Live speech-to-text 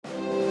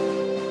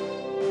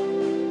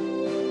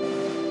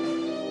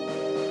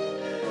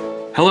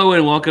Hello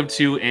and welcome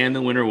to And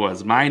the Winner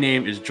Was. My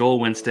name is Joel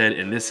Winstead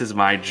and this is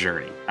my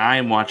journey. I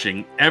am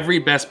watching every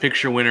Best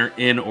Picture winner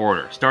in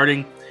order, starting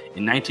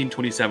in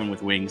 1927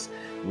 with Wings.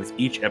 And with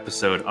each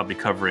episode, I'll be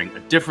covering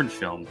a different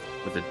film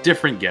with a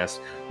different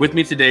guest. With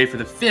me today for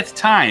the fifth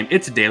time,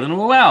 it's Dalin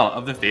Rowell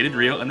of the Faded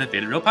Reel and the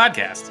Faded Reel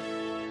podcast.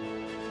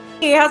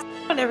 Hey, how's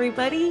it going,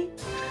 everybody?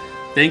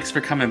 Thanks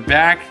for coming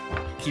back.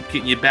 Keep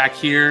getting you back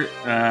here.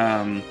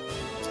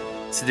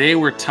 Today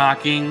we're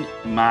talking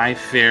My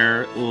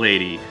Fair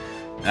Lady.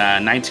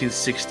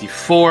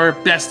 1964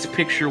 Best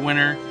Picture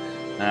winner,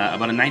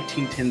 about a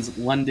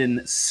 1910s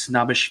London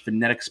snobbish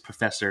phonetics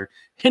professor,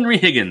 Henry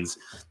Higgins,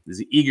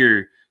 is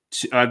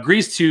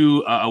agrees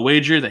to a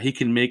wager that he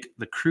can make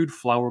the crude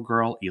flower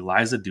girl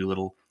Eliza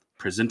Doolittle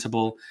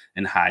presentable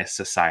in high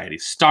society.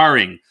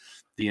 Starring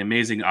the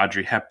amazing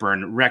Audrey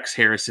Hepburn, Rex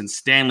Harrison,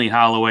 Stanley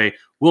Holloway,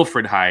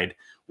 Wilfred Hyde,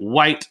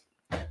 White,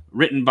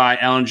 written by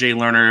Alan J.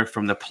 Lerner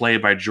from the play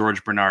by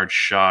George Bernard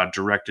Shaw,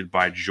 directed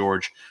by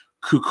George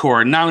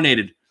Cukor,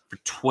 nominated for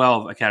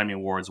 12 Academy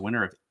Awards,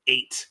 winner of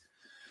 8.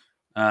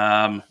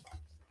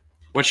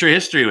 What's your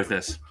history with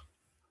this?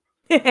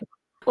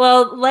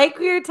 Well, like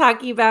we were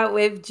talking about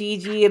with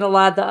Gigi and a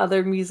lot of the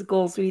other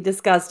musicals we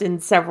discussed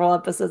in several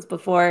episodes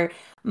before,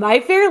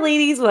 My Fair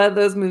Lady is one of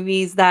those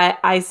movies that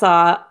I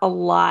saw a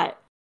lot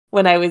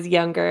when I was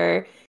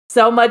younger.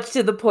 So much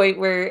to the point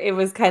where it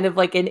was kind of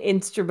like an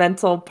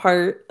instrumental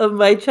part of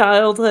my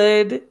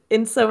childhood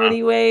in so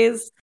many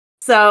ways.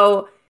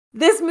 So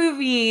this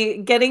movie,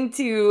 getting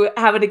to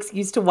have an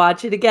excuse to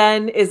watch it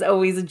again is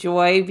always a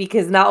joy,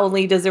 because not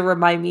only does it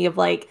remind me of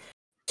like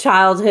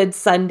childhood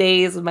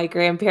Sundays with my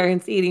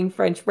grandparents eating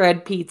French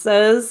bread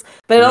pizzas,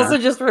 but it also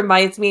just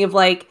reminds me of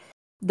like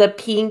the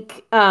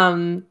pink,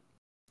 I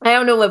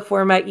don't know what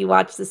format you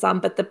watch this on,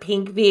 but the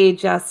pink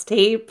VHS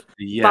tape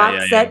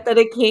box set that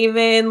it came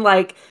in,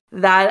 like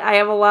that I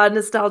have a lot of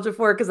nostalgia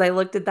for, because I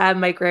looked at that in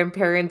my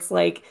grandparents'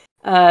 like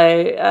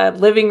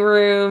living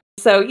room.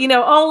 So, you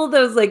know, all of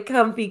those like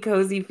comfy,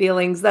 cozy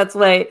feelings. That's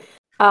what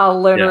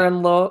Lerner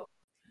and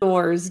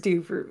Doors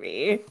do for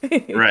me.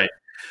 Right.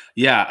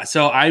 Yeah.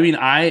 So, I mean,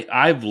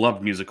 I've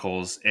loved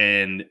musicals,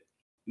 and,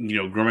 you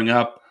know, growing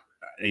up,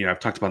 you know,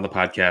 I've talked about on the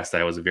podcast that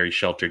I was a very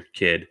sheltered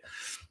kid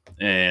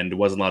and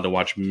wasn't allowed to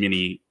watch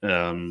many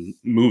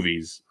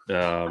movies.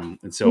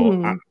 And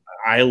so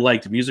I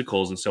liked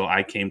musicals. And so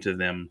I came to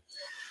them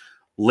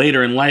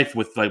later in life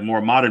with like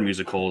more modern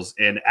musicals.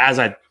 And as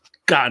I've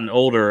gotten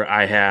older,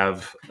 I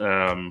have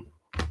kind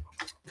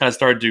of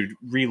started to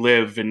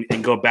relive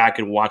and go back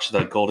and watch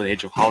the golden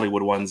age of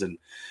Hollywood ones, and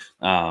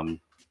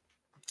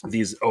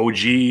these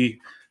OG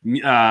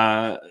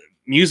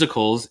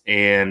musicals.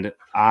 And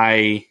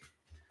I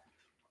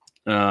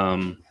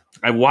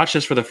watched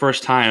this for the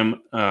first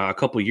time a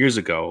couple years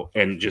ago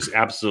and just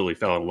absolutely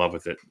fell in love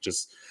with it.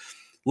 Just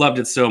loved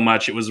it so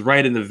much. It was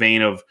right in the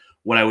vein of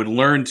what I would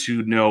learn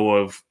to know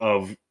of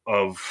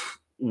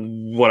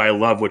what I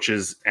love, which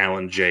is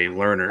Alan J.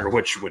 Lerner,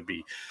 which would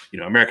be, you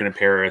know, American in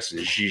Paris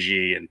and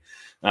Gigi, and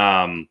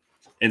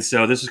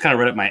so this was kind of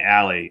right up my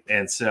alley.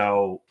 And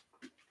so,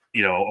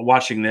 you know,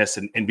 watching this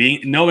and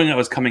knowing it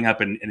was coming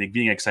up and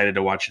being excited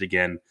to watch it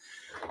again,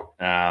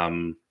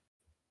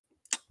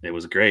 it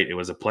was great. It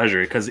was a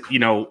pleasure, because, you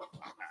know,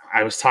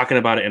 I was talking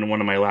about it in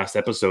one of my last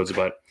episodes,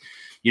 but,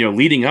 you know,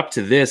 leading up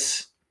to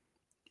this,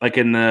 like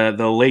in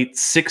the late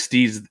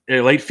 60s,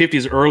 late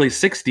 50s, early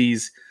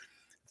 60s,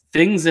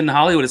 things in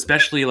Hollywood,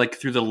 especially like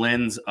through the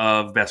lens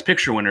of Best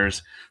Picture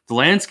winners, the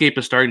landscape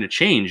is starting to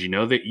change. You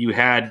know, that you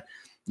had,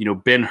 you know,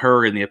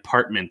 Ben-Hur in The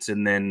Apartment,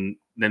 and then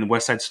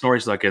West Side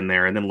Story's like in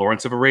there, and then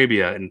Lawrence of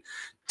Arabia, and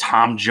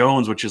Tom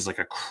Jones, which is like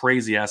a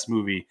crazy ass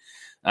movie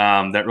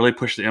that really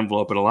pushed the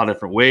envelope in a lot of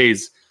different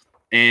ways.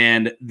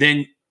 And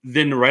then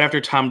right after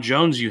Tom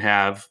Jones, you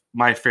have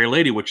My Fair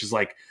Lady, which is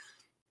like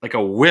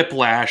a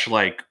whiplash,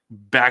 like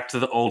back to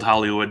the old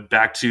Hollywood,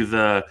 back to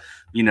the,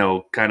 you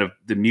know, kind of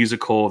the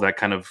musical that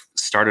kind of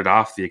started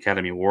off the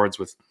Academy Awards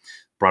with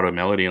Broadway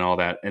Melody and all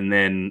that. And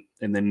then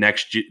the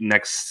next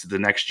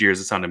year is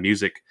The Sound of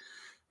Music.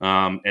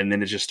 And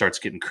then it just starts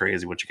getting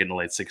crazy once you get in the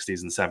late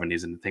 60s and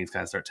 70s, and things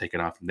kind of start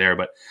taking off from there.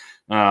 But,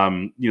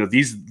 you know,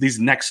 these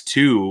next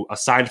two,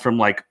 aside from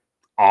like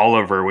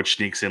Oliver, which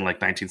sneaks in like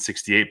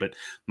 1968, but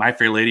My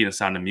Fair Lady and The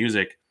Sound of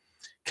Music,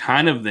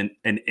 kind of an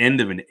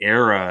end of an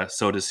era,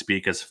 so to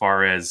speak, as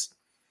far as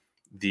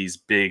these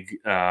big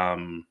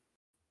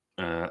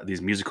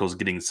these musicals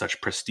getting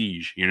such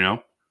prestige, you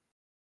know?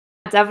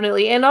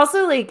 Definitely. And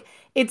also, like,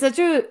 it's such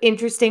an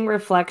interesting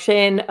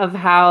reflection of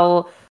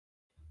how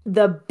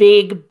the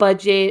big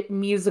budget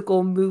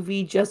musical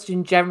movie, just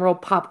in general,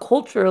 pop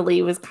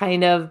culturally, was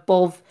kind of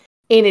both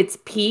in its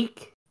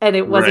peak, and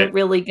it wasn't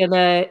really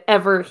gonna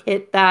ever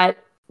hit that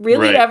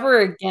really ever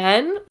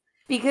again.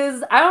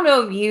 Because I don't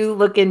know if you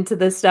look into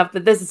this stuff,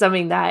 but this is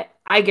something that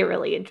I get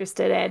really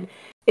interested in,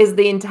 is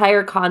the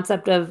entire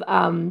concept of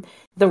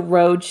the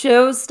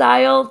roadshow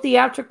style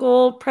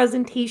theatrical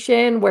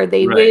presentation, where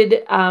they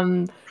would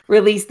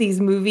release these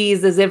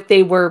movies as if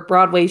they were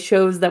Broadway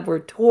shows that were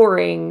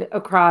touring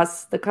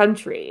across the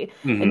country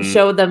and Mm-hmm.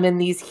 show them in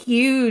these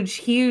huge,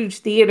 huge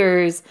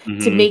theaters to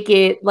Mm-hmm. make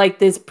it like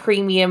this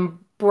premium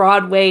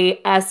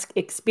Broadway-esque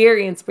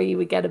experience where you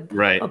would get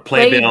Right. a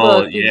Playbill.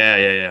 playbook. Yeah,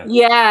 yeah, yeah.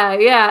 Yeah,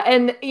 yeah.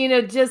 And,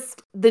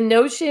 just the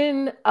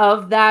notion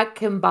of that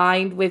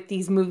combined with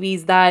these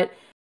movies that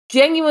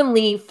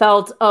genuinely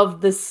felt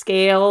of the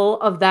scale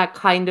of that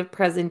kind of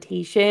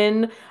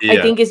presentation, I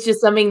Yeah. think is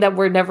just something that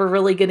we're never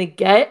really going to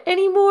get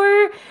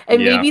anymore.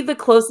 And Yeah. maybe the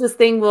closest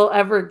thing we'll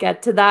ever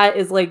get to that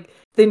is like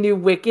the new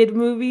Wicked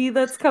movie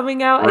that's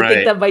coming out. I think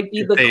Right. that might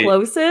be If the they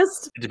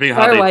closest. Depending on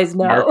how they Otherwise,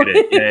 no. market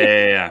it. Yeah, yeah,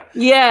 yeah, yeah.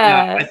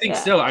 Yeah, I Yeah, think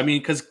yeah. so. I mean,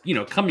 because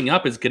coming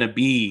up is going to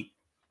be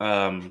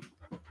um,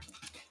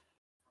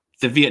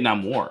 the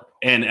Vietnam War,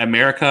 and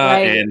America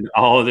Right, and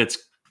all of its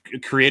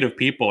creative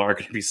people are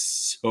going to be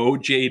so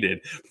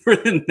jaded for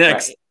the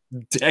next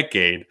right.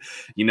 decade,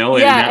 and Yeah,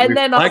 that and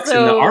then reflects in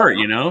the also art.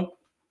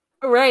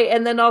 right,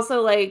 and then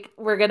also, like,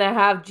 we're gonna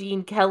have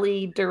Gene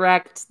Kelly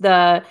direct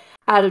the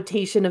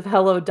adaptation of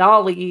Hello,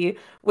 Dolly,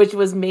 which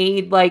was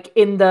made, like,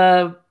 in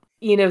the,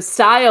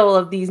 style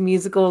of these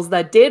musicals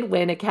that did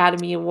win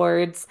Academy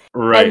Awards,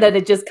 and Right. then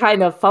it just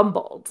kind of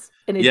fumbled,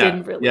 and it Yeah.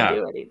 didn't really Yeah.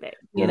 do anything,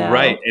 you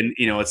Right. know? And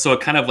it's so it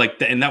kind of like,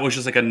 and that was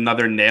just like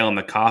another nail in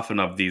the coffin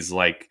of these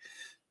like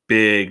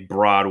big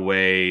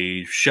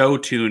Broadway show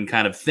tune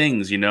kind of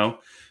things. But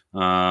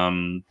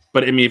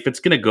I mean, if it's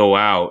gonna go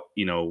out,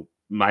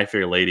 My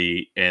Fair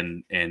Lady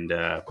and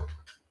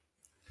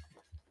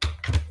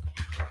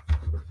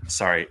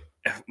sorry,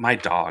 my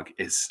dog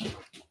is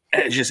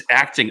just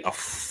acting a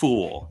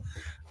fool.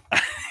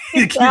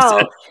 He keeps No,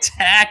 your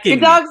attacking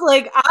me. dog's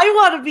like, "I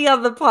wanna be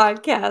on the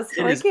podcast,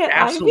 It why is can't I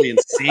absolutely be?"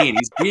 insane.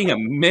 He's being a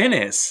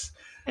menace.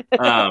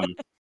 Um,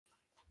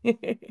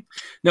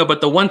 no, but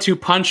the 1-2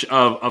 punch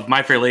of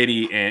My Fair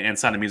Lady and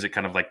Sound of Music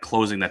kind of like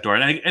closing that door,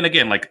 and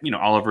again, like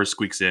Oliver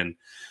squeaks in,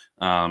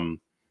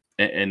 um,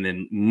 and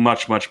then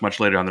much, much,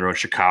 much later on the road,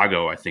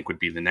 Chicago I think would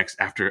be the next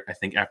after. I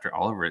think after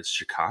Oliver is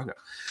Chicago.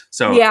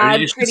 So Yeah, I mean,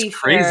 I'm it's just pretty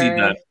crazy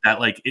sure. that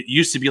like it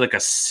used to be like a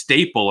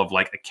staple of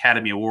like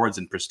Academy Awards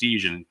and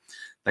prestige, and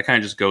that kind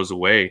of just goes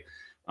away.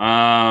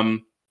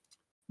 Um,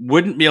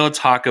 wouldn't be able to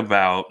talk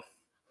about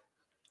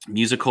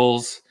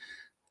musicals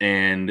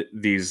and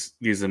these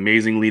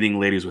amazing leading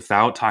ladies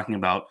without talking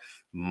about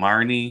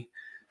Marnie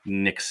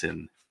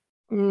Nixon,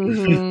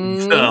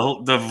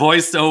 Mhm. the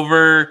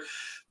voiceover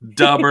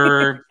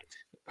dubber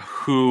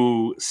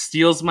who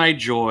steals my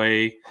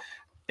joy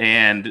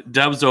and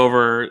dubs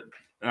over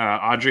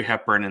Audrey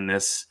Hepburn in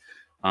this.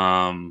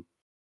 Um,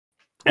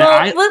 and Well,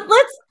 I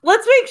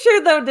let's make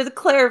sure though to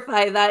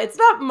clarify that it's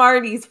not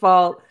Marty's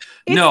fault.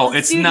 It's No, the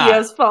it's not.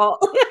 studio's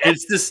fault.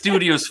 It's the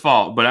studio's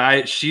fault,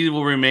 but she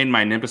will remain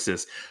my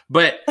nemesis.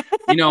 But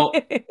you know,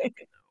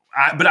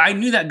 but I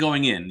knew that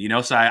going in.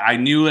 So I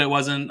knew it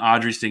wasn't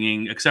Audrey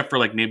singing, except for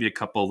like maybe a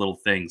couple of little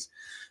things.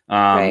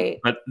 Right.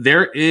 But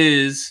there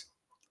is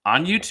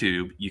on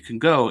YouTube, you can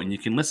go and you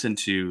can listen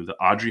to the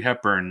Audrey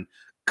Hepburn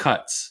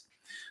cuts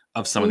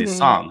of some of these Mhm.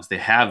 songs. They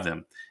have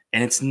them,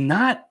 and it's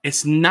not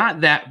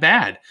that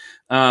bad.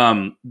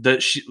 When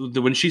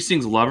she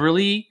sings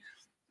 "Loverly,"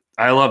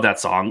 I love that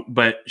song,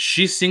 but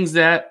she sings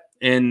that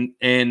and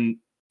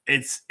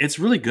it's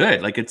really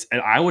good. Like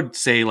I would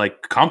say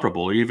like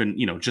comparable or even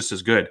just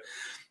as good.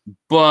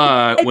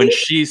 But I when think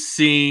she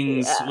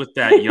sings yeah. with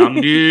that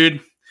young dude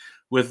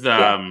with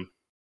Yeah.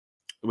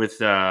 with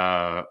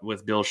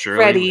Bill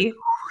Shirley, like, Freddie.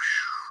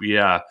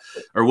 yeah,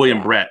 or William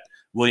Yeah. Brett,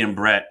 William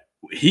Brett,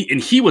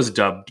 he was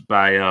dubbed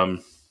by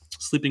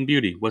Sleeping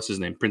Beauty. What's his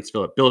name? Prince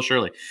Philip, Bill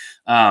Shirley.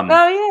 Um,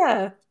 Oh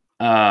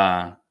yeah.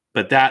 uh,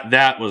 but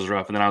that was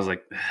rough, and then I was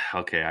like,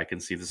 okay, I can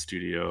see the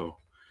studio,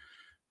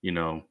 you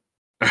know,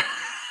 Well,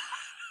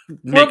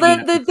 making the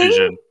that the thing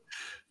decision.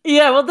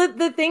 yeah, well,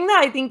 the thing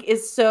that I think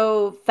is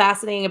so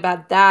fascinating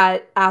about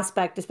that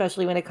aspect,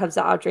 especially when it comes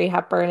to Audrey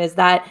Hepburn, is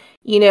that,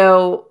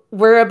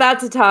 we're about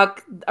to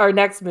talk, our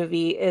next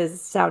movie is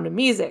Sound of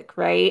Music,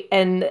 right?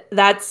 And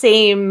that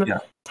same Yeah,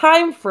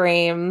 time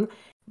frame,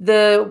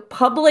 the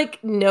public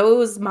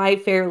knows My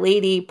Fair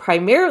Lady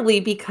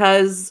primarily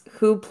because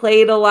who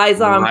played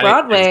Eliza on right.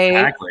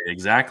 Broadway,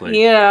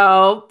 Exactly.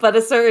 but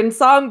a certain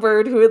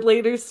songbird who would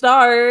later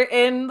star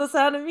in The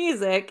Sound of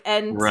Music.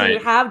 And to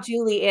Right. have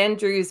Julie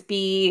Andrews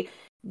be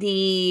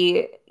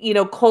the,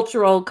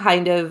 cultural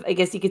kind of, I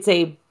guess you could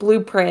say,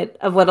 blueprint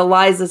of what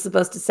Eliza's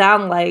supposed to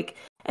sound like,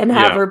 and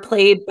have Yeah. her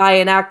played by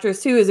an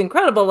actress who is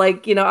incredible.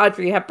 Like,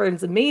 Audrey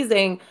Hepburn's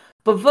amazing,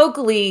 but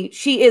vocally,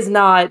 she is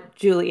not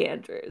Julie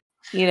Andrews.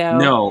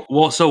 No.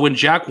 Well, so when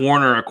Jack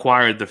Warner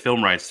acquired the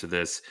film rights to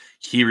this,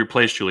 he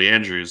replaced Julie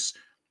Andrews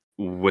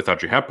with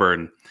Audrey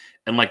Hepburn,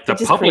 and like the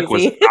Which is public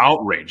was crazy.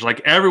 outraged.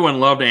 Like everyone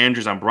loved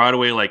Andrews on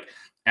Broadway. Like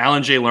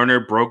Alan J.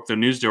 Lerner broke the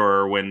news to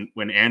her when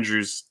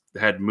Andrews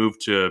had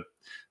moved to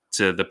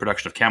the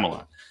production of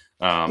Camelot,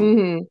 um,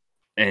 hmm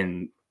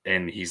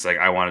and he's like,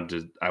 I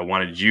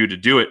wanted you to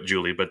do it,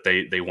 Julie, but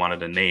they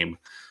wanted a name,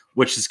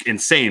 which is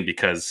insane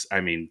because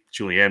I mean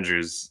Julie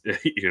Andrews,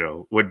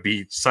 would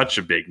be such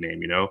a big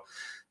name.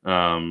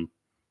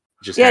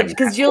 Just Yeah, hadn't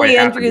because quite Julie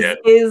happened Andrews yet.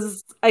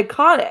 is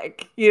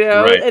iconic,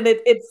 Right. and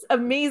it's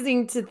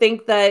amazing to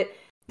think that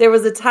there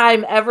was a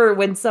time ever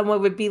when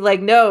someone would be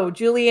like, no,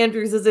 Julie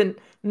Andrews isn't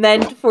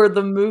meant for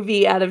the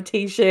movie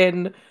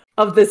adaptation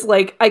of this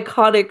like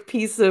iconic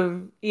piece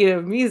of,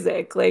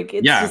 music. Like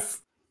Yeah.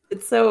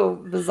 it's so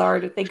bizarre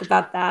to think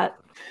about that.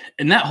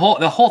 And the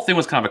whole thing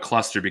was kind of a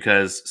cluster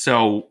because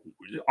so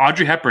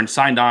Audrey Hepburn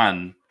signed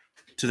on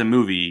to the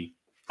movie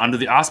under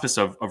the auspice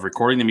of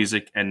recording the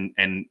music and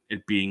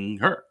it being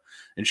her.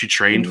 And she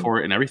trained Mhm. for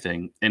it and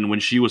everything. And when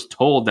she was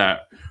told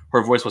that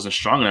her voice wasn't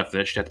strong enough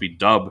that she had to be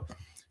dubbed,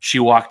 she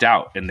walked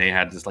out and they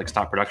had to like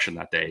stop production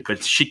that day.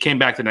 But she came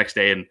back the next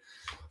day and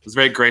was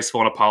very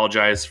graceful and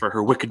apologized for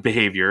her wicked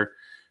behavior.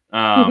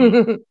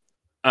 Um,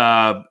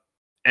 uh,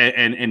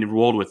 and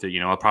rolled with it,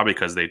 probably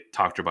because they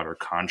talked about her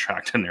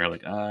contract and they're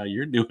like,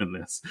 you're doing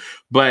this.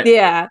 But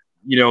Yeah.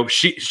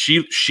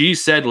 she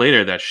said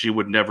later that she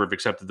would never have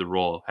accepted the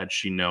role had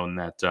she known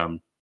that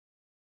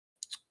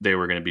they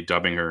were going to be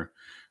dubbing her.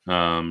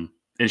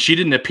 And she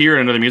didn't appear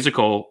in another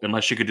musical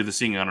unless she could do the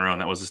singing on her own.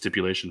 That was the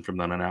stipulation from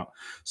then on out.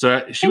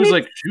 So she And was it's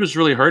like, she was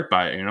really hurt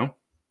by it.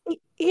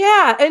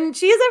 Yeah, and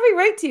she has every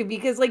right to,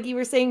 because like you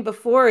were saying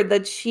before,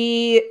 that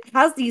she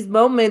has these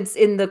moments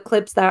in the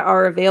clips that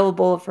are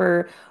available of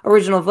her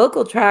original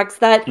vocal tracks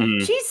that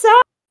Mhm. she sounds,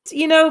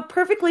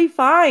 perfectly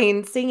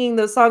fine singing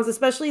those songs,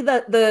 especially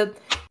the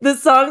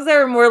songs that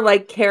are more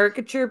like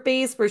caricature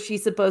based, where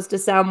she's supposed to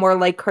sound more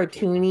like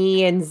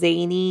cartoony and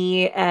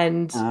zany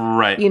and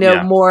Right.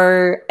 Yeah.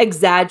 more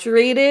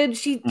exaggerated.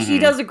 She Hmm.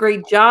 does a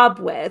great job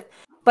with.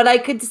 But I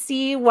could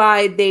see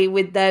why they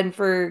would then,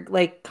 for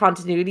like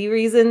continuity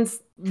reasons,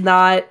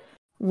 not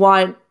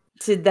want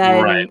to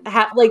Right.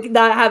 then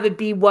not have it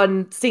be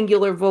one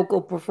singular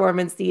vocal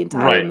performance the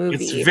entire Right.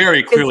 It's movie.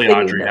 very Because clearly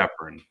singing Audrey the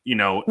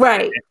Hepburn.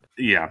 right.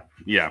 Yeah.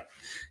 Yeah.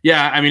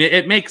 Yeah. I mean,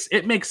 it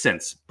makes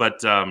sense,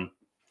 but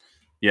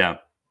yeah.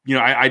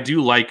 I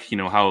do like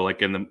how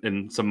like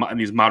in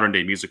these modern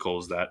day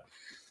musicals that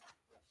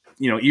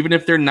even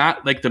if they're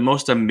not like the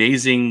most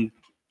amazing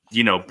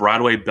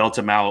Broadway belt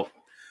them out.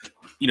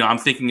 I'm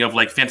thinking of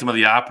like Phantom of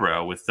the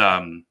Opera with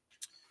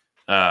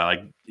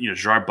like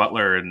Gerard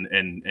Butler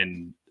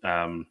and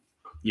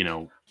you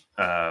know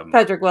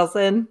Patrick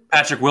Wilson.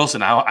 Patrick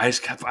Wilson. I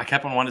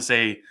kept on wanting to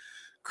say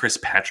Chris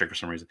Patrick for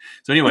some reason.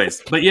 So,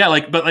 anyways, but yeah,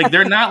 but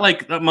they're not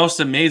like the most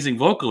amazing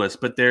vocalists,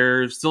 but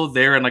they're still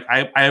there, and like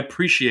I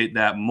appreciate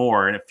that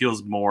more, and it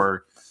feels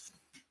more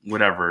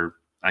whatever,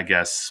 I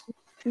guess,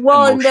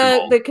 Well, and the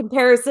emotional.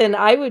 comparison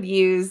I would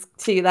use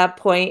to that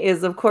point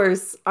is, of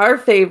course, our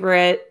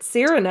favorite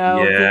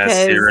Cyrano, Yeah, because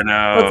let's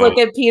Cyrano. look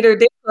at Peter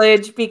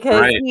Dinklage,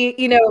 because Right.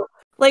 he,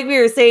 like we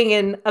were saying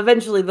in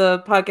eventually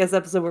the podcast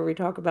episode where we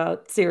talk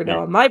about Yeah.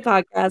 Cyrano on my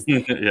podcast,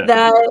 Yeah.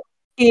 that,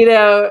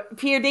 Peter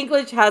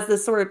Dinklage has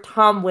this sort of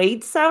Tom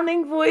Waits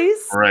sounding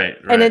voice, Right.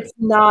 and Right. it's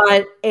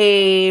not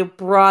a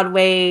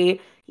Broadway,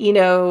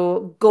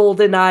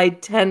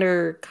 golden-eyed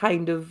tenor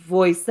kind of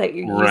voice that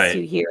you're used Right.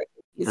 to hearing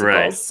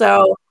Right. musicals.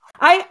 So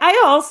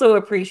I also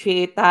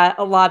appreciate that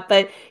a lot,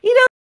 but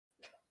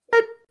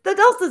that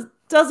also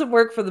doesn't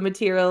work for the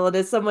material. And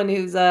as someone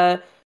who's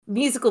a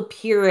musical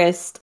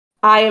purist,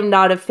 I am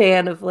not a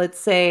fan of, let's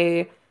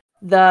say,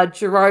 the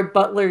Gerard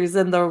Butlers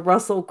and the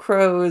Russell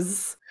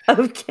Crowes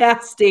of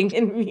casting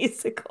in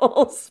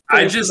musicals,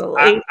 I just I,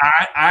 personally.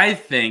 I I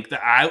think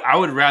that I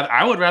would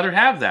rather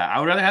have that. I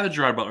would rather have the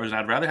Gerard Butlers and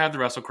I'd rather have the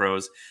Russell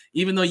Crowes,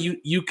 even though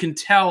you can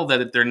tell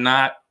that they're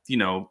not,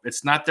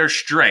 it's not their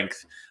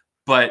strength.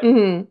 But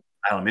Mhm.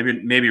 I don't know,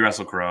 maybe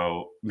Russell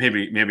Crowe,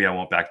 maybe I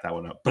won't back that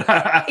one up. But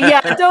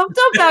Yeah, don't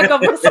back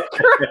up Russell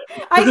Crowe.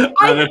 I I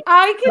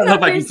don't can know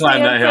if I can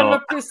climb understand that from hill. a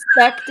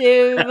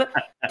perspective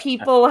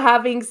people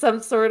having some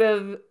sort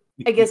of,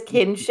 I guess,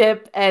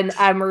 kinship and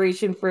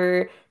admiration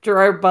for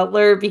Gerard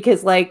Butler,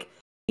 because like,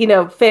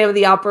 Phantom of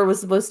the Opera was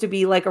supposed to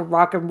be like a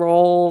rock and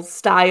roll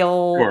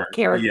style Sure. Yeah.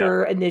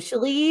 character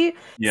initially.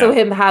 So Yeah.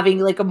 him having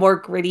like a more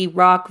gritty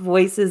rock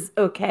voice is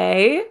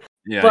okay.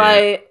 Yeah.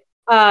 Yeah.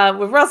 But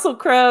with Russell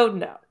Crowe,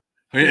 no.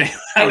 No. I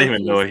I don't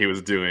even know refuse. what he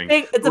was doing.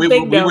 It's a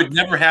big We no. would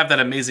never have that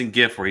amazing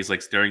gif where he's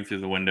like staring through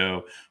the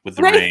window with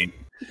the Right? rain.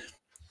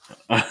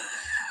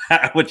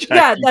 Which I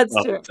Yeah, think that's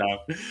off true.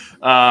 the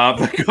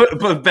top.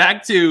 But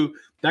back to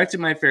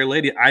My Fair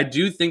Lady. I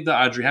do think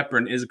that Audrey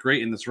Hepburn is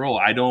great in this role.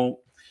 I don't,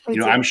 Me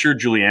I'm too. sure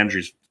Julie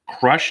Andrews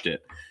crushed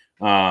it.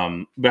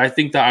 But I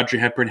think that Audrey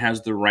Hepburn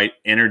has the right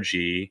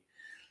energy.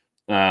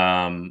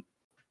 And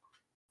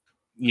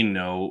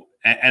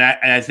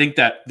I think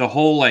that the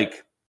whole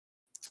like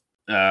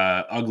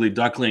ugly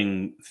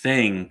duckling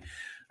thing,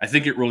 I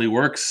think it really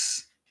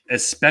works,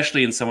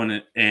 especially in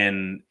someone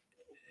in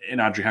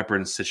Audrey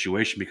Hepburn's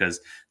situation, because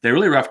they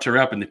really roughed her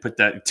up and they put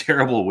that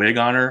terrible wig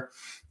on her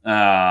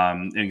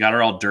and got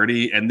her all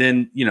dirty. And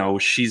then,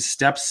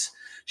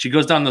 she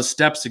goes down those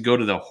steps to go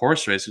to the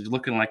horse race. She's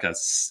looking like a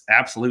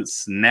absolute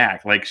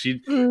snack. Like like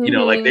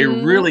they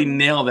Mhm. really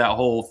nail that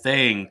whole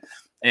thing.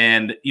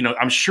 And,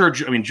 I'm sure,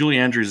 Julie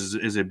Andrews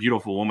is a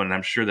beautiful woman. And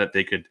I'm sure that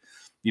they could,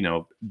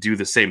 do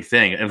the same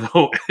thing. And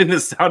though in The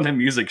Sound of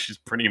Music, she's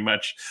pretty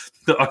much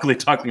the ugly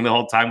talking the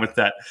whole time with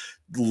that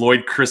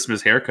Lloyd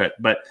Christmas haircut.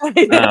 But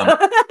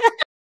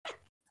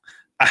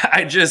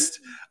I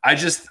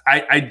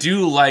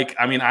do like.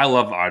 I mean, I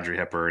love Audrey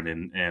Hepburn,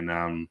 and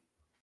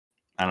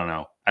I don't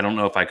know. I don't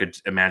know if I could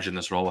imagine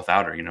this role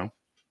without her.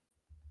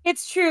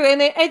 It's true,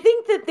 and I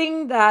think the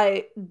thing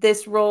that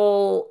this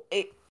role,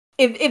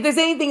 if there's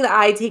anything that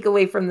I take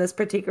away from this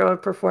particular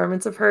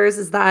performance of hers,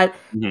 is that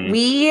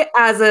we,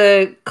 as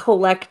a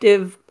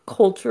collective,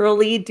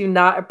 culturally, do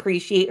not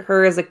appreciate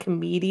her as a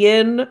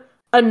comedian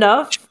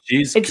enough.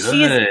 She's and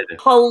good.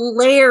 She's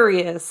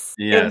hilarious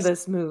in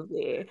this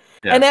movie.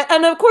 Yes.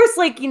 And of course,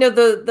 like,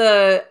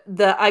 the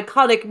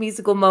iconic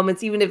musical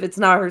moments, even if it's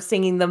not her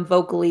singing them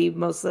vocally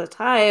most of the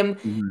time,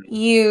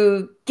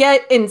 you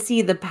get and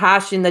see the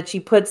passion that she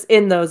puts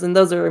in those, and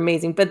those are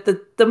amazing. But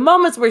the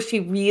moments where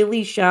she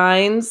really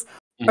shines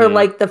are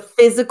like the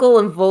physical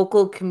and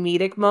vocal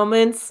comedic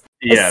moments,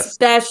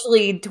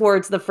 especially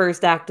towards the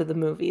first act of the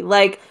movie.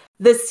 Like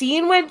the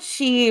scene when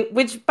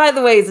which by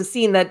the way is a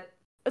scene that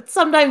it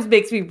sometimes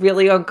makes me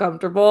really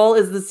uncomfortable,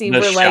 is the scene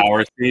where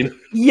shower scene.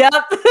 Yep.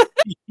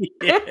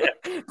 Yeah.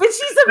 But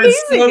she's amazing.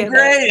 It's so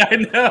great. I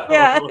know.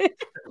 Yeah.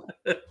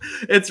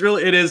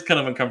 It is kind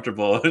of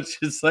uncomfortable. It's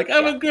just like,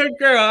 I'm a good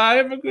girl.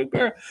 I'm a good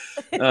girl.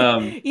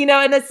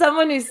 And as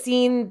someone who's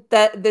seen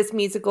this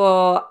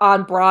musical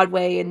on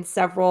Broadway in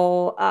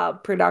several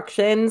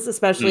productions,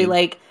 especially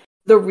like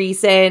the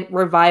recent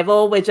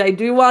revival, which I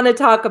do want to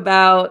talk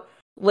about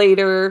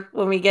later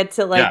when we get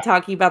to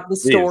talking about the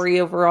story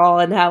overall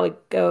and how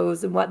it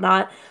goes and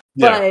whatnot.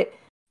 But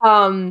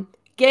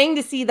getting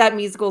to see that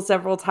musical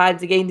several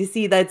times, getting to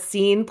see that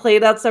scene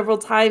played out several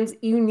times,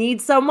 you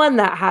need someone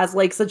that has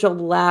like such a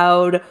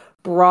loud,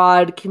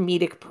 broad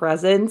comedic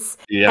presence.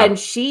 Yeah. And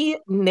she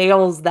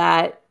nails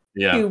that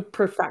to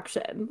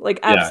perfection, like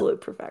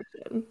absolute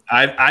perfection.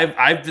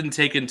 I've been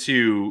taken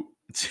to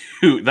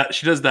that.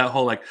 She does that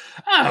whole like,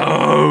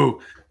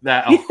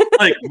 that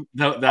like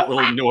that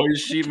little noise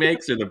she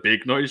makes, or the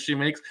big noise she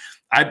makes.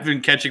 I've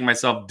been catching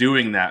myself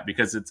doing that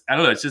because it's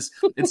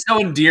so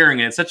endearing,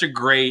 and it's such a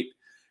great,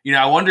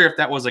 I wonder if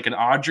that was like an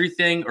Audrey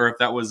thing, or if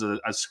that was a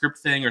script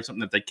thing or something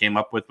that they came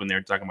up with when they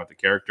were talking about the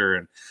character.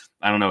 And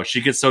I don't know, she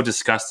gets so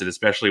disgusted,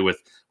 especially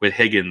with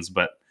Higgins,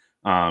 but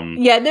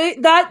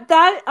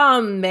that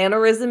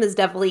mannerism is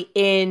definitely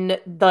in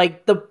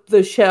like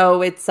the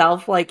show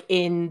itself, like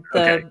in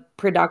the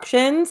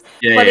productions,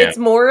 but it's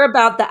more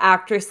about the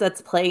actress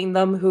that's playing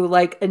them who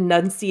like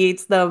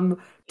enunciates them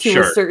to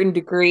a certain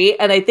degree.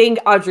 And I think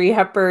Audrey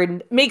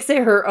Hepburn makes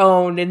it her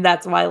own, and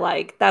that's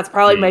why that's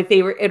probably my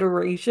favorite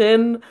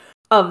iteration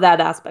of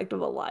that aspect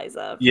of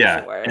Eliza. For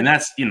sure. And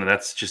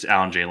that's just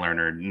Alan J.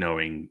 Lerner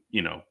knowing,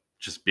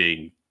 just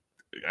being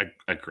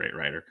a great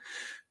writer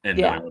and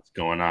knowing what's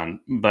going on.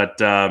 But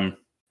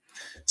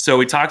so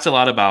we talked a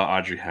lot about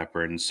Audrey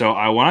Hepburn. So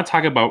I want to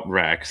talk about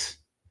Rex.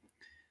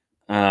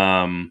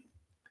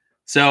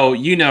 So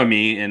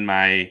me in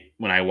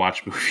when I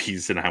watch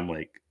movies and I'm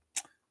like,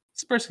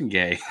 this person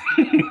gay.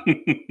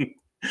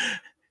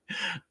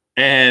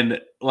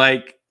 And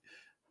like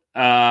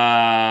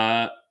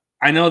I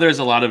know there's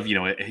a lot of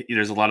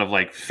there's a lot of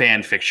like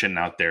fan fiction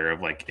out there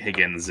of like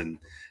Higgins and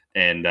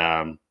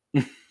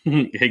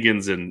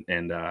Higgins and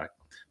the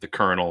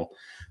Colonel.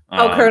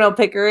 Colonel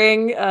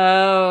Pickering.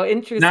 Oh,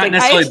 interesting. Not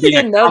necessarily I actually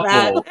didn't know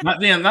couple,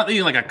 that. Not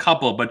being like a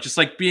couple, but just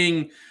like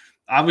being,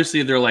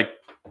 obviously they're like,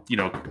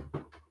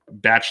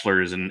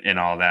 bachelors and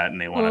all that, and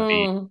they want to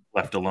be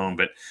left alone.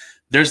 But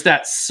there's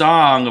that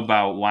song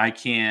about why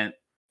can't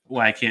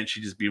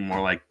she just be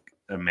more like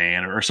a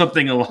man or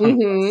something along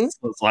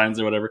those lines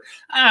or whatever.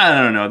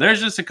 I don't know.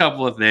 There's just a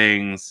couple of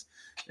things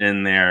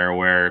in there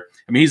where,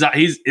 I mean,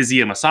 is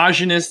he a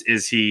misogynist?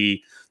 Is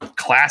he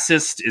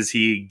classist? Is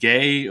he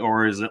gay?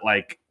 Or is it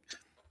like,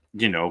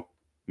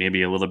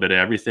 maybe a little bit of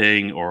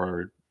everything,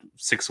 or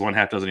 6 one,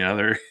 half dozen the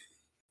other?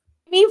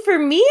 I mean, for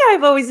me,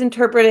 I've always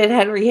interpreted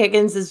Henry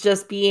Higgins as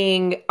just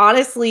being,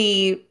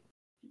 honestly,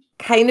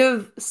 kind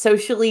of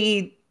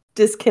socially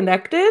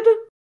disconnected,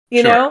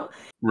 you know?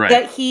 Right.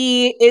 That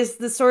he is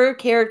the sort of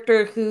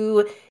character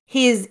who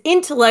his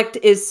intellect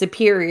is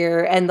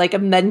superior and like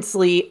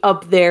immensely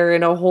up there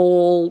in a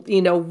whole,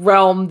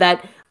 realm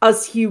that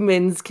us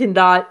humans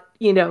cannot,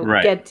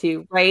 get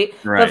to, right?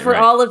 But for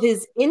all of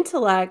his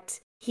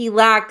intellect, he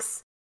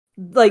lacks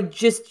like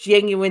just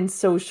genuine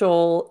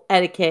social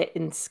etiquette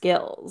and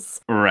skills.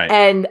 Right.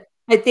 And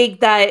I think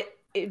that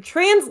it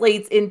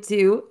translates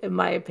into, in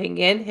my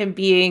opinion, him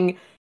being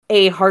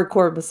a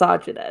hardcore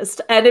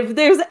misogynist. And if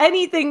there's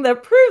anything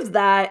that proves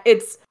that,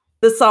 it's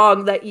the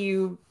song that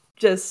you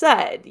just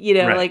said,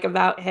 like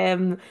about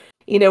him,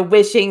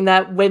 wishing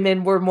that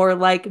women were more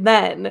like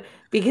men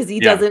because he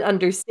doesn't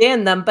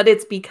understand them. But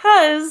it's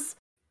because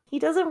he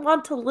doesn't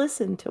want to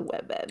listen to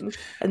women.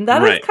 And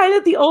that is kind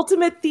of the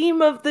ultimate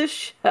theme of this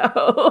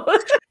show.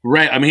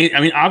 Right. I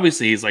mean,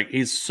 obviously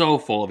he's so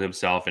full of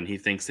himself, and he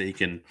thinks that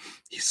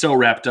he's so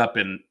wrapped up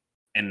in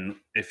and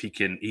if he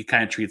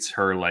kind of treats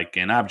her like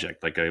an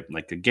object, like a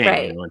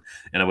game, Right.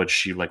 and in which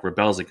she like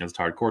rebels against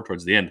hardcore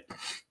towards the end.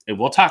 And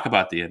we'll talk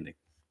about the ending.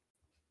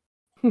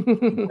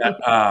 But,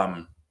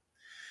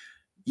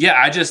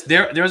 yeah, I just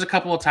there was a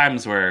couple of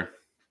times where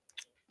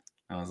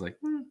I was like,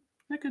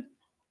 I can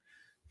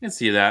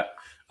see that.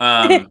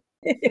 I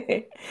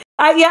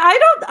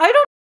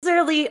don't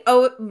necessarily.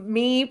 Oh,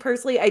 me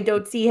personally, I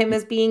don't see him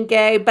as being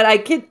gay, but I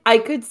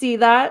could see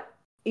that.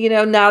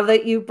 Now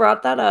that you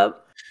brought that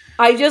up,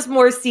 I just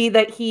more see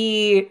that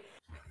he's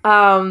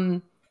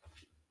an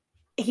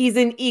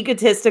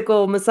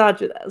egotistical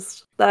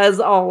misogynist. That is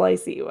all I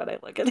see when I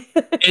look at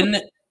it.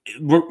 And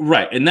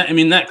right, and that, I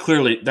mean, that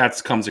clearly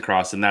comes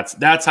across, and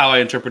that's how I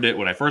interpret it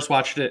when I first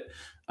watched it.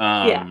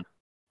 Yeah.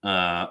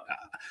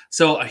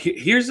 So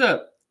here's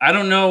I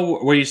don't know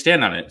where you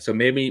stand on it. So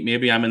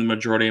maybe I'm in the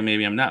majority, and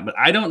maybe I'm not. But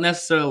I don't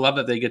necessarily love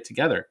that they get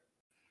together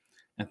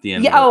at the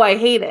end. Yeah. Oh, I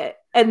hate it,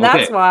 and Okay.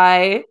 that's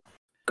why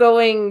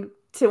going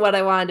to what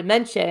I wanted to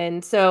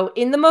mention. So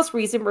in the most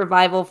recent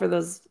revival, for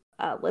those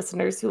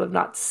listeners who have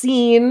not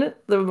seen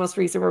the most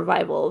recent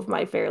revival of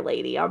My Fair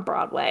Lady on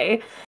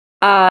Broadway,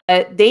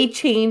 they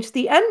changed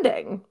the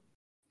ending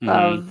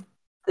of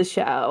the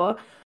show,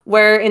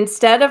 where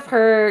instead of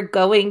her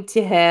going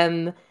to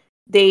him,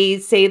 they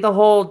say the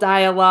whole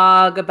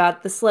dialogue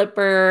about the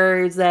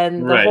slippers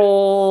and the Right.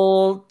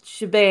 whole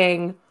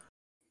shebang,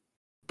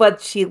 but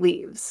she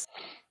leaves.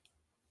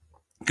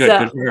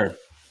 Good for her.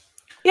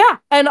 Yeah,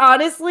 and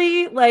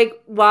honestly, like,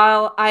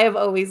 while I have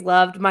always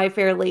loved My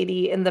Fair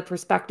Lady in the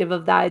perspective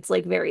of that, it's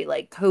like very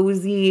like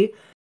cozy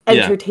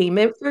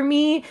entertainment for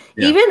me.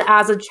 Yeah. Even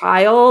as a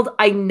child,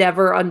 I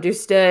never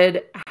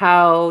understood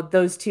how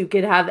those two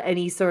could have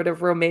any sort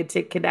of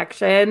romantic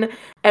connection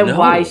and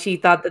why she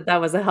thought that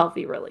was a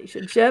healthy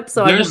relationship.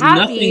 So there's I'm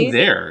happy nothing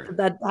there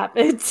that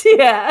happened.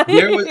 Yeah.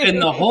 There was, in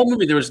the whole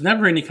movie, there was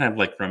never any kind of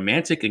like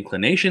romantic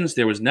inclinations.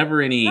 There was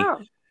never any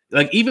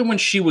like, even when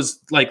she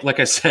was like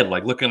I said,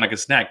 like looking like a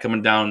snack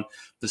coming down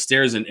the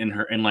stairs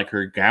in like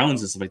her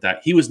gowns and stuff like that.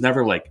 He was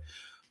never like,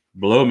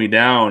 blow me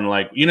down,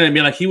 like, you know what I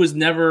mean? Like he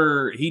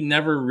never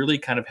really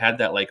kind of had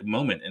that like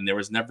moment, and there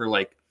was never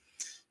like,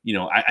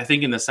 I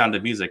think in The Sound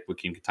of Music, we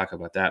can talk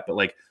about that, but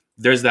like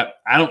there's that,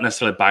 I don't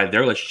necessarily buy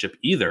their relationship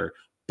either,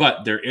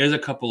 but there is a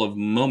couple of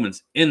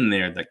moments in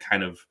there that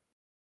kind of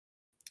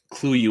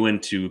clue you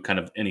into kind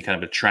of any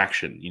kind of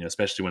attraction,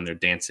 especially when they're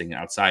dancing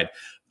outside.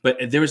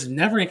 But there was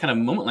never any kind of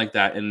moment like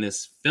that in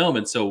this film.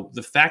 And so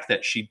the fact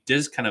that she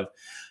does kind of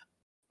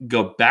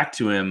go back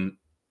to him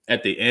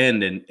at the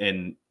end,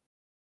 and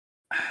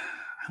I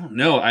don't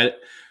know, I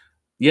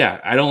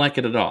don't like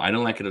it at all. I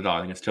don't like it at all.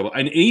 I think it's terrible.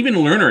 And even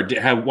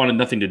Lerner wanted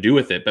nothing to do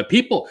with it, but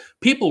people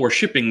were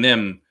shipping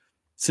them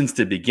since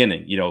the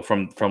beginning,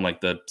 from like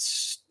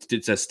it's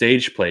a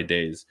stage play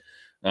days.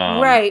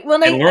 Right.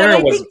 Well, and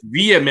Lerner was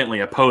vehemently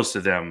opposed to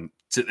them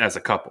as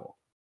a couple.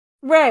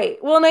 Right.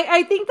 Well, and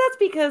I think that's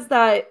because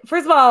that,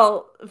 first of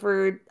all,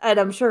 and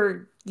I'm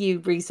sure you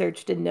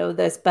researched and know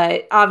this,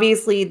 but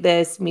obviously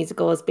this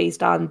musical is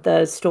based on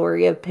the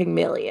story of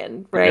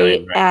Pygmalion,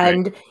 right?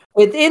 And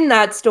within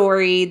that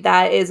story,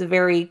 that is a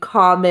very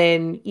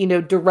common,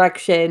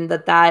 direction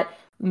that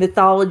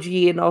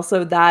mythology and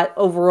also that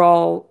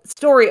overall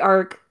story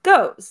arc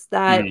goes.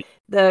 That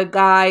the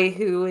guy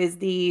who is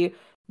the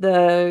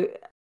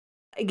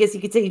I guess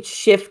you could say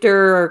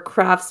shifter or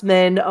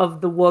craftsman of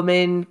the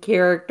woman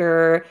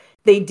character,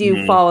 they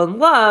do fall in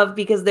love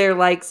because they're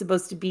like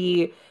supposed to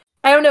be,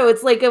 I don't know,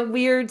 it's like a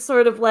weird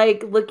sort of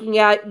like looking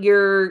at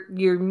your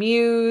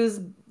muse,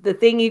 the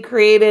thing you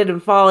created,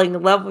 and falling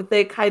in love with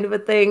it kind of a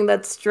thing.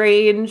 That's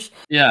strange.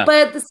 Yeah.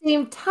 But at the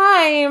same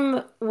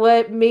time,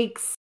 what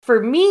makes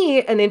for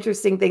me an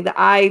interesting thing that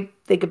I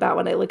think about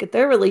when I look at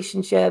their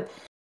relationship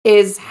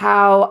is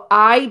how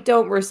I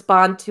don't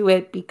respond to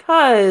it,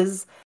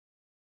 because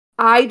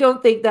I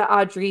don't think that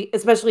Audrey,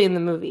 especially in the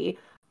movie,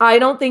 I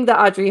don't think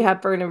that Audrey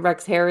Hepburn and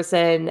Rex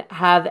Harrison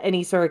have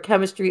any sort of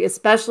chemistry,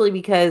 especially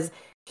because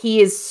he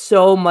is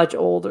so much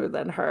older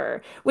than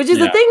her, which is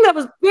the thing that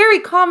was very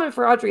common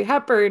for Audrey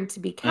Hepburn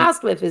to be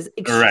cast with, is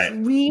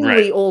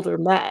extremely older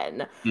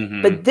men.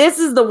 But this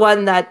is the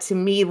one that to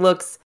me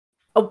looks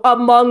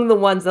among the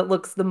ones that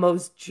looks the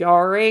most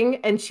jarring,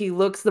 and she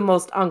looks the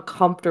most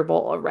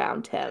uncomfortable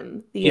around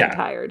him the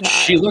entire time.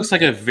 She looks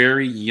like a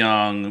very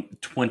young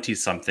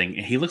 20-something,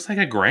 and he looks like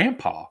a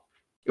grandpa.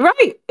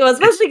 Right. Well,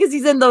 especially because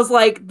he's in those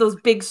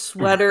big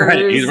sweaters.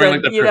 Right. He's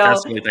wearing like the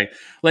professor thing.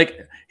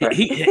 Like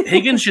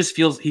Higgins just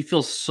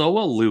feels so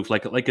aloof,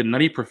 like a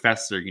nutty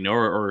professor,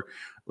 or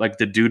like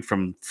the dude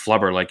from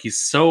Flubber. Like he's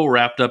so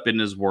wrapped up in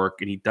his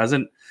work, and he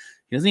doesn't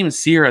even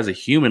see her as a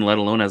human, let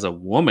alone as a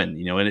woman,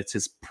 and it's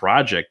his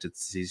project.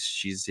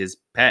 She's his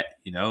pet,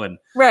 and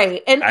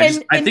right. And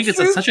I think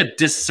it's such a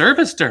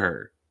disservice to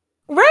her.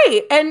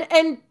 Right.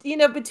 And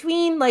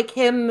between like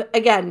him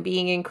again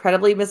being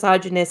incredibly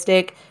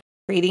misogynistic,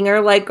 treating her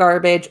like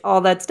garbage,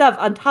 all that stuff,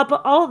 on top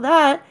of all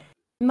that,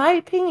 in my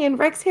opinion,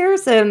 Rex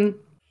Harrison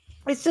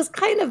is just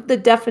kind of the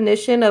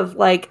definition of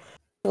like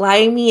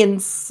slimy and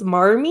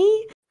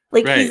smarmy.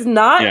 Like, Right. he's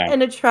not Yeah.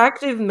 an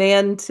attractive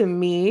man to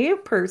me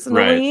Right.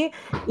 personally,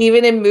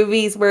 even in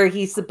movies where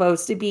he's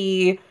supposed to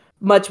be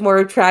much more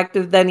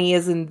attractive than he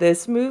is in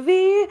this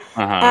movie.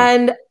 Uh-huh.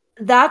 And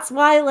that's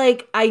why,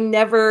 like, I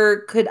never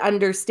could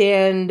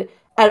understand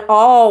at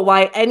all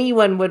why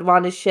anyone would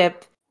want to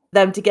ship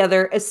them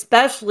together,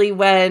 especially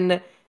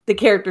when the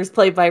character's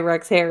played by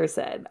Rex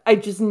Harrison. I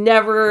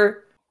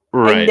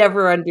Right.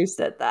 never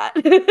understood that.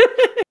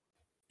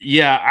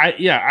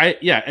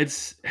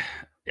 It's,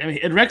 I mean,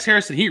 and Rex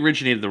Harrison, he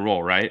originated the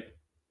role, right?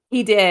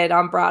 He did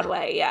on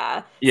Broadway, yeah.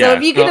 So if Yeah.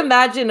 you can So,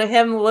 imagine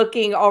him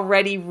looking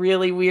already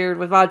really weird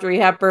with Audrey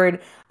Hepburn,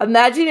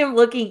 imagine him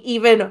looking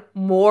even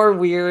more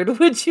weird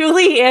with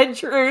Julie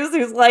Andrews,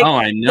 who's oh, like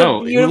I the know.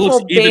 Who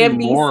looks beautiful even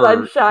Bambi more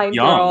sunshine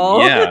young.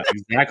 girl. Yeah,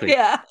 exactly.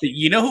 Yeah. But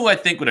you know who I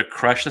think would have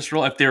crushed this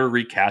role if they were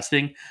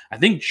recasting? I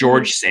think Mhm.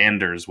 George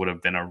Sanders would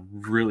have been Oh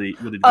really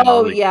good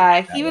yeah,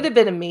 he at would it. have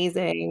been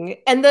amazing.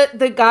 And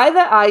the guy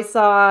that I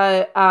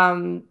saw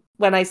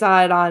when I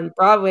saw it on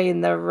Broadway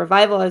in the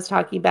revival I was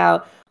talking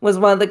about was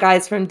one of the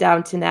guys from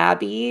Downton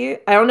Abbey.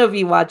 I don't know if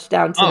you watched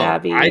Downton Oh, I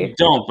Abbey.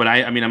 don't, but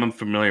I mean, I'm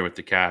familiar with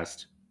the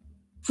cast.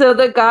 So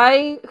the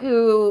guy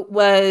who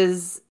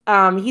was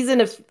he's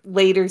in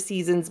later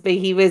seasons, but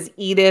he was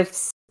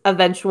Edith's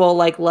eventual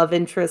like love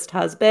interest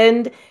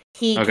husband.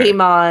 He Okay.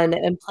 came on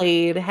and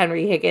played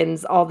Henry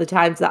Higgins all the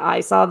times that I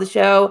saw the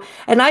show,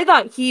 and I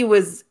thought he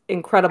was I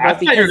incredible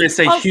thought you were because gonna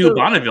say Hugh also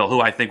Bonneville,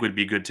 who I think would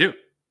be good too.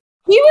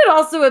 he would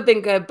also have been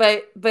good,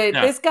 but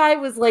Yeah. this guy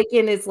was like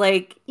in his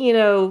like,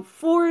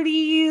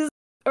 40s,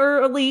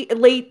 early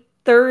late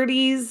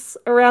 30s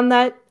around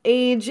that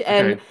age,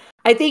 and Okay.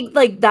 I think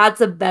like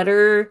that's a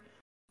better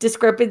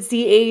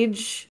discrepancy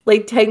age,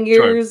 like 10 Sure.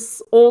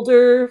 years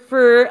older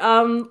for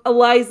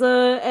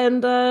Eliza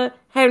and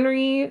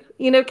Henry,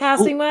 Who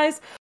casting wise.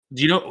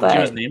 do you know his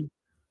But name?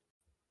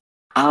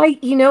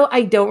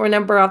 I don't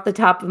remember off the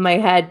top of my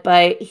head,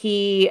 but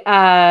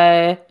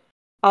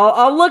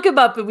I'll look him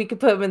up and we could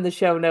put him in the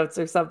show notes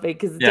or something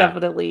because Yeah.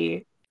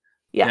 definitely,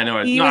 Yeah, yeah,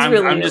 no, he no, was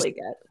really, I'm just really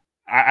good.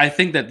 I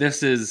think that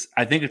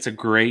I think it's a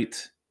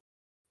great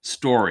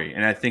story,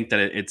 and I think that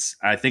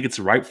I think it's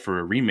ripe for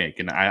a remake,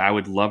 and I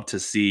would love to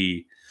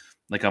see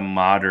like a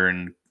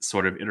modern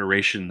sort of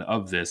iteration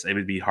of this. It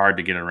would be hard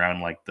to get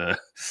around like the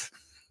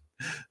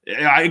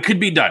it could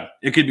be done.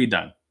 It could be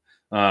done.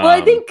 Well, I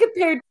Um, think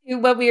compared to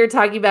what we were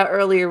talking about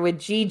earlier with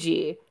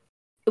Gigi,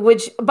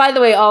 which by the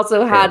way also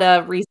sure. had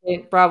a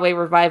recent Broadway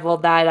revival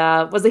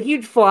that was a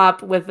huge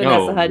flop with Vanessa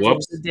Oh, Hudgens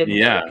whoops. and didn't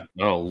Yeah. work.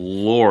 Oh,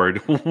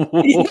 Lord.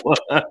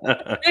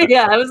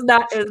 Yeah, it was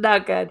not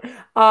good.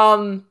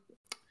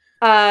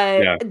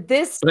 Yeah.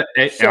 This But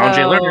Alan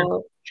J. Lerner.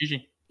 show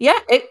Gigi. Yeah,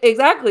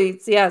 exactly.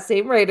 So, yeah,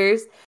 same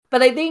writers.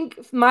 But I think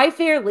My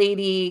Fair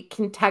Lady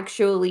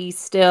contextually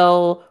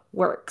still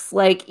works.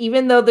 Like,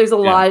 even though there's a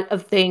Yeah. lot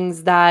of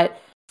things that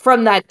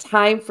from that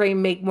time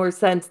frame make more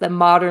sense than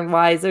modern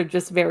wise are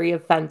just very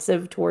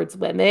offensive towards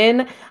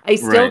women. I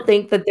still Right.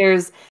 think that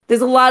there's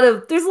a lot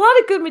of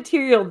good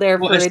material there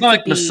Well, for it's it not to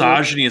like be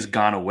misogyny has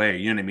gone away.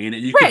 You know what I mean?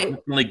 You could right.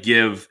 definitely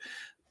give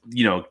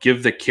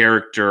the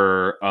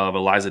character of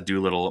Eliza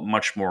Doolittle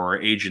much more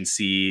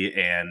agency,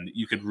 and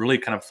you could really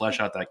kind of flesh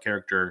out that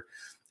character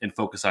and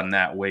focus on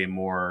that way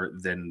more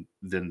than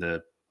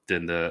the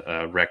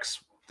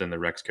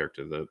Rex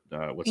character. The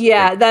what's his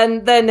Yeah,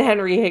 then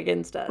Henry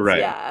Higgins does. right?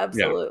 Yeah, Yeah,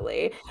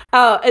 absolutely.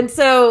 And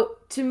so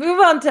to move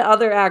on to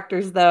other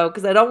actors though,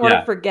 because I don't want to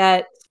yeah,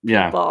 forget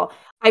yeah, people.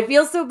 I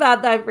feel so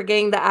bad that I'm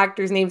forgetting the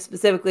actor's name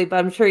specifically, but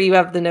I'm sure you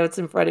have the notes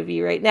in front of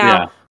you right yeah.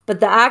 now. But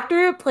the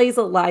actor who plays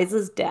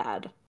Eliza's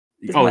dad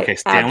is Oh, my okay,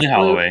 Stanley absolute,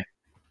 Holloway.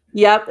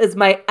 yep, is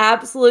my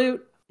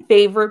absolute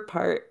favorite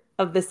part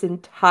of this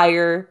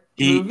entire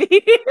He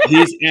movie.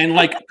 he's and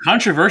like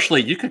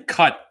controversially, you could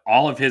cut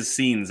all of his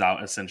scenes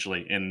out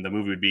essentially, and the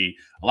movie would be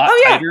a lot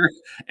Oh yeah, tighter,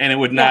 and it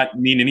would yeah, not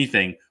mean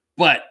anything.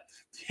 But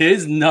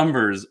his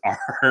numbers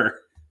are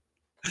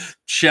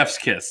chef's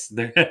kiss.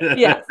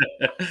 yes.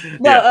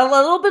 No, Yeah. a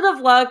little bit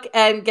of luck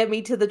and get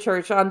me to the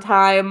church on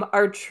time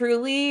are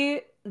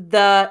truly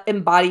the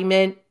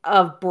embodiment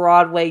of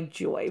Broadway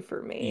joy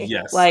for me.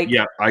 Yes. Like,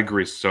 Yeah. I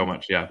agree so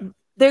much. Yeah.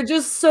 they're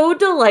just so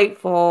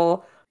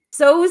delightful,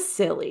 so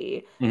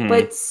silly, Hmm.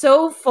 but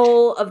so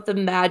full of the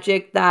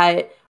magic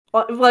that,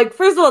 like,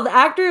 first of all, the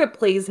actor that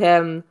plays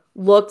him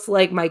looks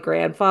like my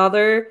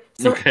grandfather.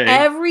 So Okay.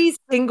 every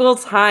single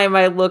time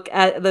I look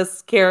at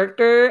this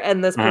character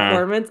and this Uh-huh.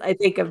 performance, I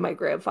think of my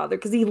grandfather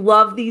because he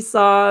loved these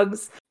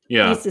songs. He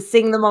Yeah. used to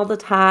sing them all the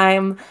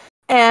time.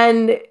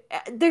 And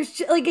there's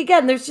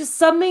just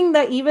something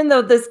that even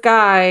though this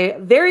guy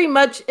very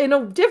much in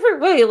a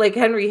different way, like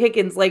Henry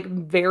Higgins, like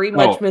very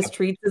much Oh, a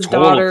mistreats his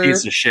total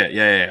piece daughter. of shit.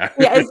 Yeah.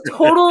 Yeah. Yeah,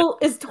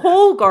 is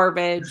total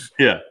garbage.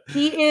 Yeah.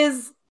 He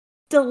is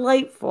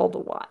delightful to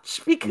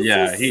watch because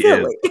Yeah. he's He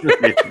is.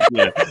 silly.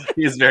 Yeah.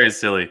 He is very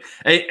silly.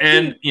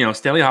 And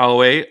Stanley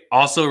Holloway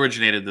also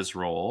originated this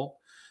role.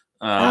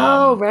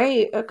 Oh, Um,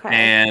 right. Okay.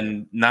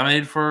 and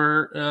nominated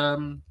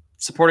for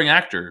supporting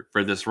actor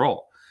for this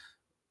role.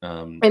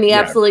 And he Yeah,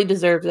 absolutely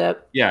deserves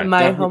it, yeah, in my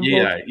definitely.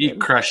 humble Yeah, he opinion.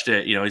 crushed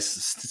it. He's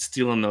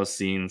stealing those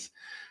scenes.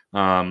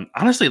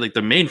 Honestly, like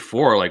the main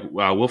four, like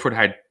Wilfred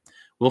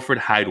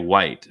Hyde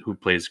White, who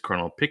plays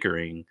Colonel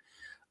Pickering.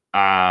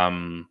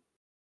 Um,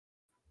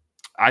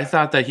 I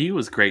thought that he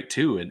was great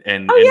too, and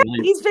Oh, yeah,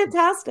 really he's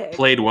fantastic.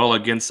 played well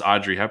against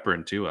Audrey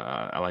Hepburn too.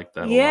 I like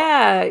that a lot.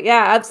 Yeah,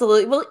 yeah,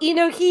 absolutely. Well,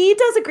 he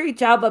does a great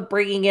job of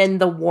bringing in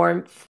the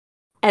warmth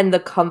and the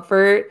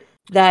comfort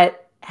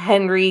that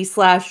Henry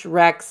slash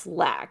Rex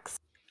lacks.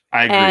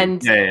 I agree.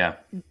 And Yeah, yeah,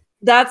 yeah.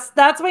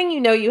 that's when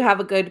you have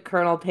a good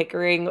Colonel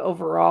Pickering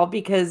overall,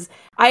 because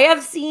I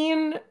have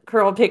seen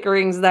Colonel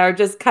Pickerings that are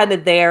just kind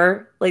of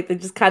there, like they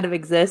just kind of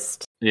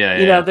exist. Yeah,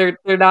 yeah,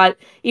 They're not,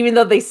 even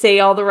though they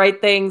say all the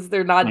right things,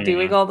 they're not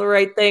doing yeah. all the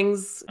right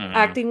things Mhm.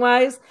 acting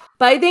wise.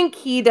 But I think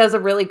he does a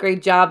really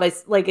great job,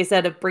 like I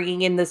said, of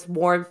bringing in this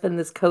warmth and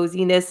this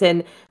coziness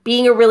and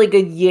being a really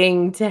good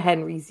yin to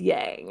Henry's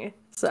yang.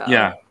 So,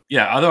 Yeah,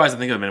 yeah. Otherwise, I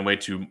think it would have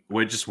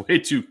been way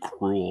too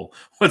cruel.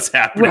 What's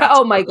happening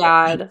oh my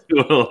God.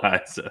 to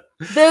Eliza?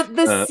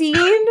 The Uh,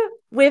 scene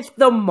with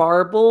the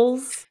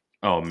marbles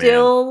oh man,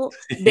 still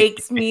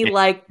makes me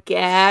like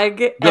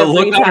gag the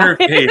look every on time. her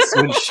face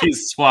when she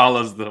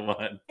swallows the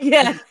one.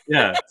 Yeah.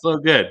 Yeah, so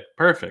good,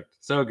 perfect,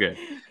 so good.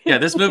 Yeah,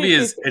 this movie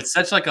is it's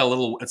such like a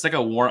little. It's like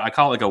a warm. I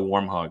call it like a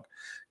warm hug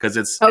because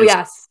it's Oh it's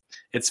yes.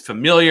 it's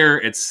familiar.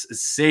 It's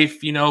safe,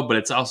 but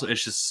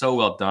it's just so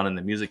well done, and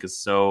the music is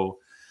so.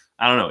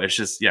 I don't know. It's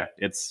just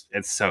it's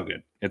so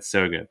good. It's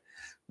so good.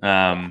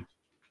 Yeah. Um,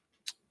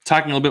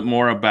 Talking a little bit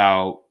more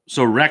about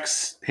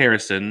Rex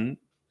Harrison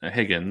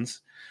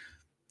Higgins,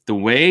 the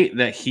way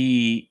that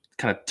he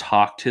kind of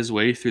talked his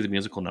way through the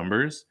musical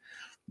numbers,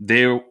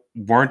 they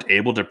weren't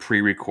able to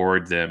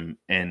pre-record them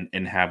and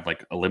have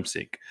like a lip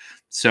sync.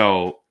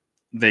 So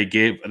they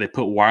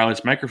put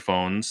wireless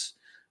microphones.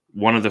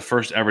 One of the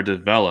first ever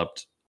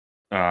developed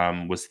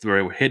was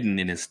hidden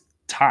in his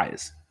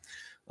ties.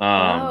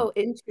 Oh,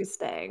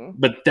 interesting.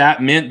 But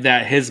that meant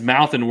that his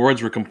mouth and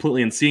words were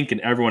completely in sync,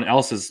 and everyone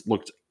else's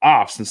looked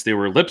off since they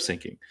were lip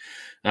syncing.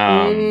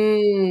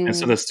 And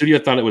so Mm. the studio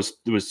thought it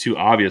was too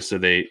obvious, so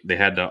they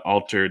had to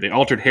alter. They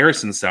altered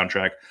Harrison's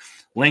soundtrack,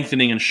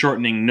 lengthening and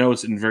shortening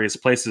notes in various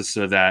places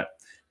so that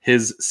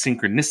his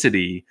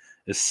synchronicity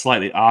is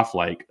slightly off,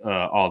 like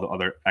all the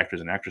other actors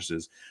and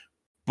actresses.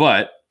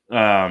 But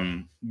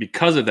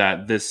because of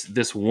that,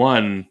 this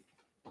one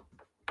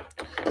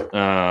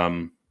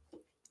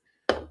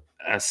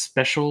a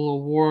special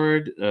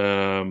award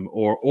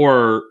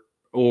or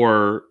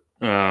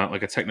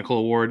like a technical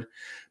award,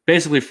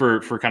 basically for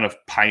kind of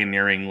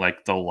pioneering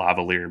like the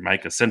lavalier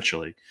mic.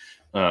 Essentially,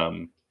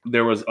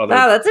 there was other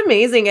Wow, that's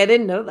amazing. I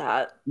didn't know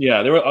that.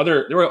 yeah there were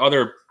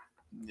other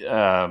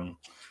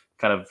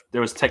kind of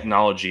there was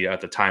technology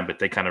at the time, but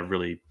they kind of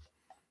really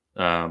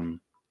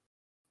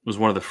was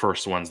one of the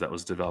first ones that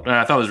was developed, and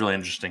I thought it was really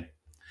interesting. And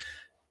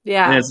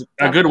Yeah, it's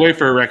a good way definitely.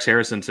 for Rex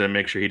Harrison to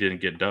make sure he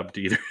didn't get dubbed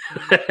either.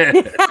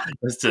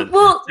 Just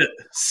Well, to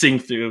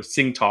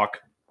sing talk.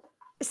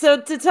 so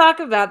to talk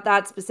about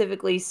that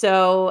specifically,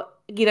 so,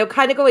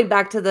 kind of going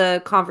back to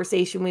the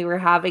conversation we were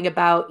having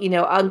about,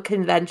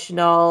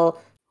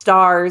 unconventional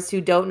stars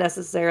who don't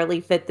necessarily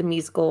fit the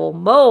musical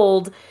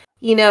mold,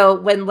 when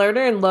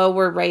Lerner and Lowe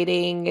were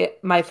writing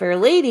My Fair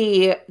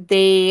Lady,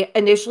 they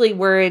initially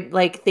weren't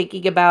like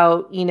thinking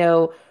about,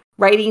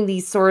 writing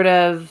these sort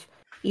of,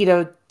 you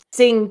know,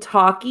 sing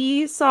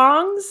talky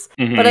songs,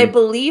 but I Hmm.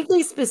 believe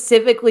they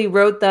specifically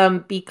wrote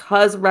them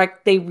because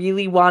they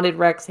really wanted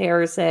Rex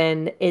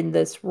Harrison in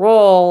this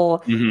role,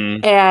 Hmm.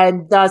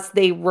 and thus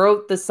they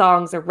wrote the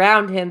songs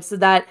around him so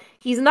that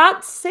he's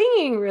not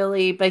singing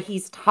really, but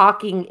he's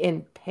talking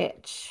in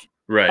pitch.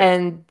 Right.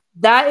 And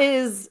that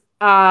is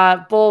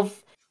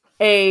both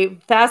a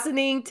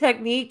fascinating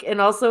technique and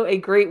also a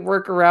great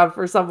workaround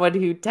for someone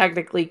who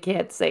technically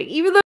can't sing.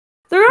 Even though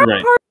there are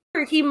Right. parts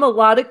where he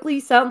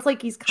melodically sounds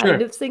like he's kind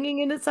Sure. of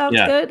singing and it sounds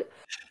Yeah. good,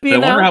 But you I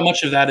wonder how know?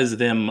 much of that is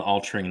them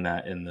altering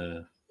that in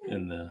the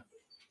in the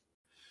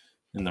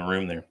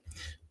room there.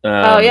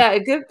 Oh Um, yeah,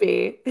 it could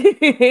be.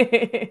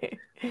 I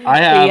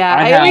But have yeah,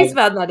 I I have always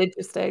found that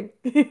interesting.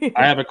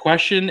 I have a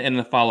question and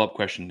a follow up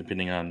question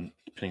depending on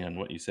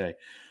what you say.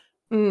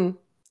 Mm,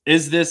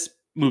 Is this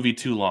movie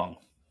too long?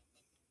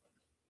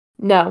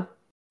 no.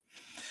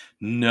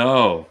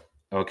 No.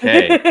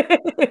 Okay.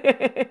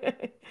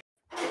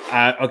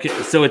 Okay.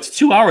 So it's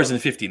 2 hours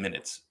and 50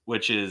 minutes,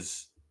 which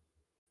is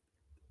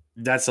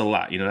that's a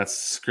lot.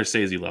 That's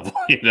Scorsese level.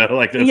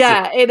 Like that's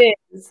Yeah, it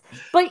is.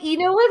 But you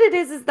know what it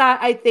is that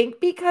I think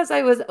because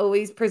I was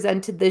always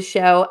presented this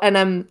show, and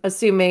I'm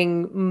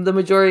assuming the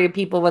majority of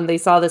people when they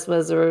saw this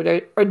was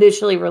or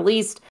initially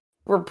released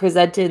were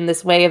presented in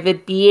this way of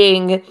it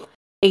being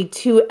a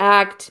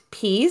two-act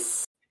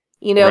piece,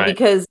 right.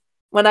 because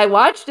when I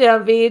watched it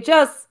on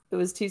VHS, it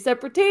was two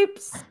separate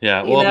tapes,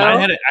 Yeah. you Well,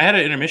 mine know? had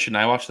an intermission.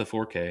 I watched the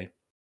 4K.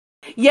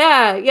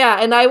 Yeah, yeah,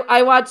 and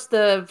I watched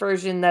the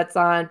version that's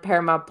on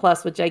Paramount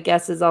Plus, which I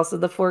guess is also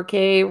the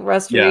 4K Yeah, the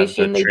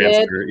restoration they did.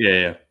 transfer. Yeah,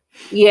 yeah.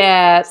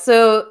 Yeah,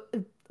 so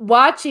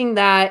watching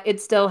that,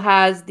 it still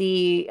has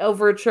the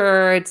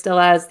overture, it still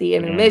has the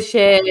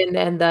intermission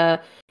and the,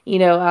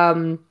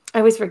 I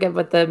always forget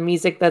what the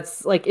music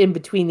that's like in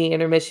between the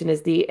intermission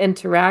is, the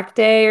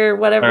interacte or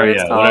whatever Oh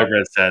it's yeah, called. whatever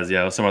it says.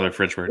 Yeah, some other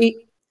French word.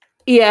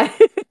 Yeah.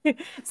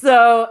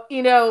 So,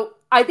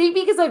 I think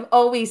because I've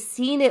always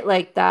seen it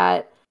like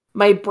that,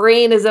 my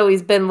brain has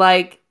always been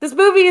like, this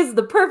movie is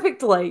the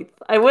perfect length.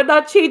 I would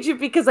not change it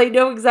because I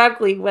know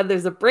exactly when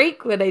there's a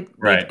break, when I need to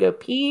Right. go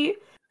pee,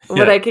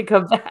 when Yeah. I can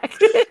come back.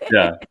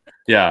 Yeah.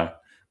 Yeah.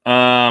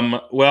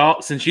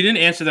 Well, since you didn't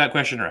answer that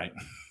question right,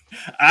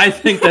 I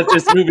think that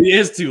this movie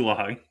is too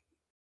long.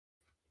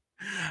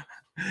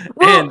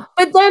 And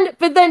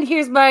But then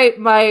here's my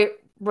yeah,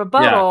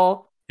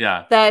 rebuttal.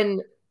 yeah,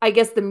 Then I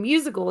guess the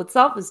musical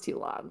itself is too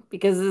long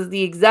because it's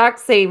the exact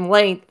same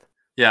length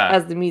yeah.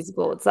 as the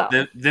musical itself.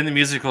 Then the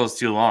musical is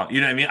too long.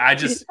 You know what I mean?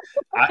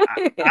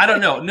 I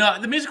don't know. No,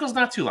 the musical's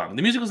not too long.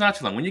 The musical's not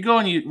too long. When you go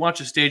and you watch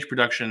a stage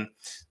production,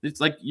 it's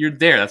like you're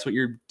there. That's what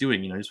you're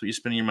doing. That's what you're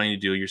spending your money to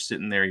do. You're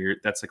sitting there.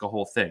 That's like a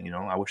whole thing.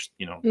 I wish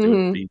they would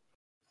Mhm. be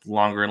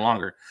longer and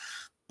longer.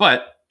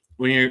 But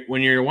when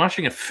you're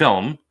watching a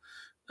film,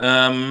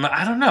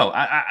 I don't know.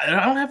 I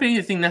don't have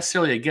anything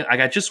necessarily against. Like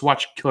I just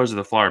watched Killers of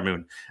the Flower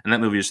Moon, and that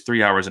movie is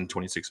 3 hours and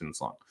 26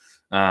 minutes long.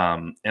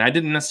 And I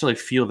didn't necessarily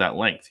feel that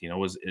length.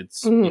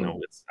 Mhm.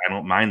 I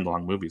don't mind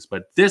long movies,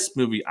 but this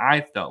movie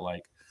I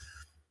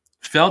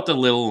felt a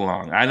little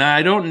long, and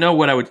I don't know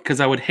what I would, because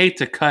I would hate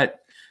to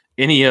cut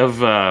any of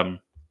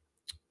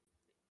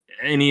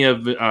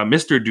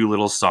Mr.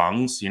 Doolittle's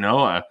songs.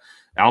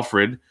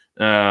 Alfred,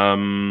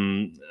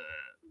 um,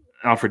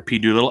 Alfred P.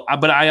 Doolittle.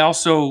 But I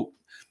also,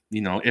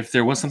 if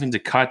there was something to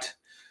cut,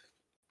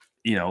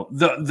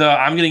 the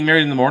 "I'm Getting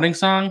Married in the Morning"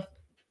 song,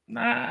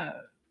 nah,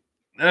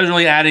 that doesn't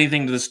really add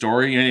anything to the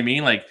story. You know what I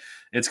mean? Like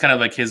it's kind of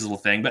like his little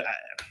thing. But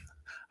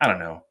I don't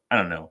know. I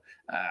don't know.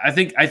 I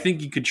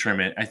think you could trim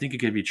it. I think it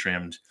could be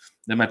trimmed.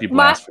 That might be My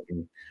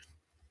blasphemy.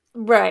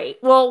 Right.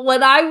 Well,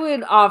 what I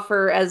would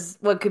offer as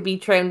what could be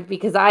trimmed,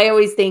 because I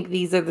always think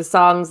these are the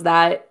songs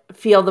that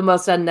feel the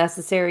most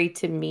unnecessary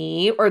to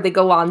me, or they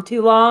go on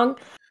too long,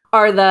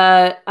 are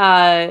The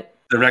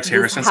Rex this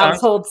Harrison songs?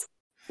 household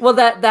well,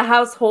 that the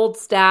household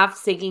staff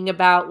singing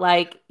about,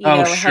 like, Oh,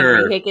 Henry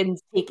sure.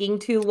 Higgins taking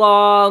too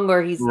long,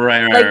 or he's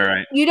Right, right, like, right,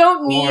 right. you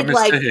don't Or need Mr.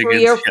 like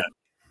three Higgins. or Yeah,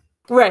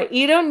 right.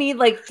 You don't need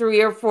like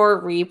 3 or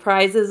 4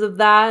 reprises of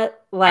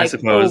that I like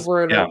suppose.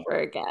 over and Yeah, over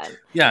again.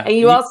 yeah. And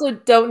you also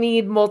don't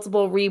need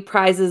multiple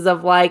reprises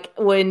of like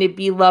Wouldn't It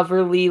Be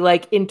Loverly,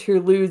 like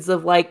interludes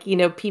of like,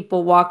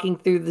 people walking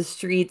through the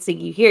streets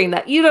and you hearing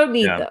that. You don't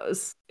need Yeah,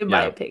 those, in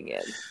my yeah.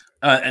 opinion.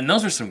 And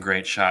those are some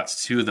great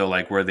shots too, though.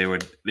 Like where they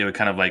would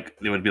kind of like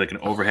they would be like an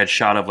overhead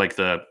shot of like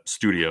the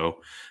studio,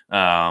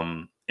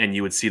 and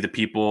you would see the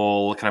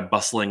people kind of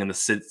bustling in the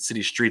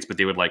city streets, but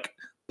they would like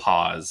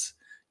pause,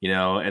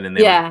 and then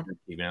they would, Yeah.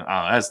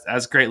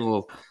 that's great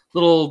little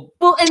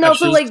Well, and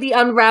also touches. like the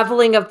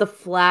unraveling of the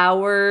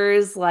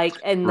flowers, like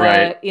in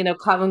Right. the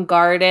Covent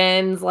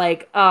Gardens,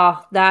 like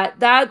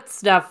that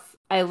stuff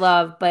I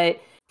love. But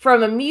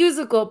from a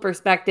musical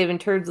perspective, in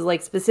terms of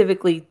like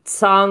specifically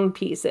song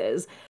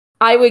pieces,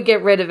 I would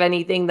get rid of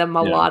anything that Yeah.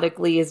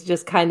 melodically is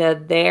just kind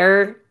of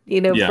there,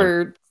 Yeah.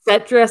 for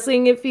set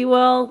dressing, if you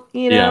will,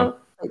 Yeah.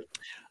 like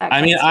that I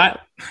kind mean, of stuff.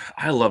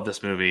 I love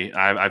this movie.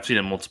 I've seen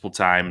it multiple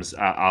times.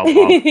 I'll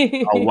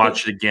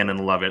watch it again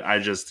and love it. I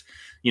just,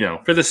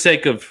 for the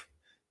sake of,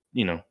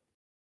 you know,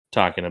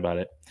 talking about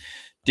it.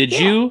 Did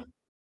Yeah. you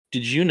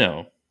did you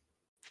know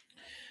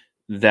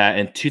that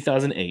in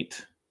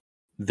 2008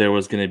 there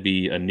was going to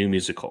be a new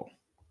musical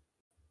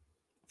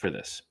for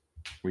this?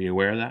 Were you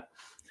aware of that?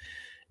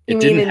 You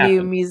It mean didn't a new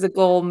happen.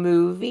 musical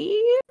movie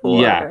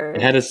Yeah, it or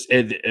had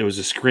it was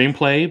a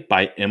screenplay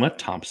by Emma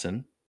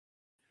Thompson.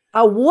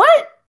 a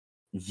what?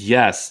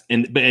 Yes,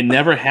 but it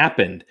never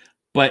happened.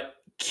 But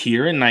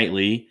Keira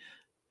Knightley,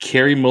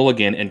 Carey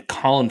Mulligan, and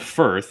Colin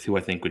Firth, who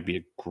I think would be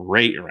a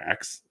great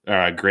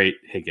great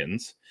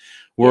Higgins,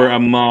 were Yeah.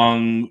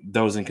 among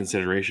those in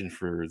consideration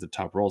for the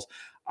top roles.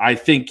 I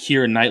think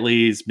Keira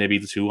Knightley is maybe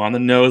the two on the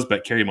nose,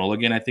 but Carey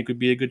Mulligan I think would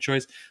be a good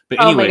choice. But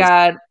Oh my anyways,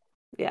 God.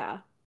 Yeah.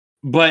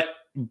 but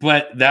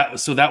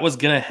that was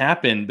gonna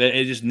happen, but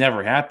it just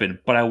never happened.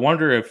 But I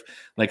wonder if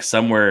like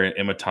somewhere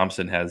Emma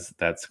Thompson has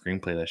that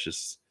screenplay that's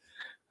just,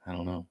 I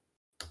don't know.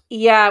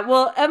 Yeah.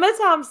 Well, Emma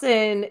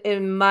Thompson,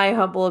 in my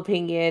humble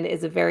opinion,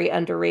 is a very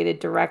underrated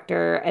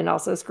director and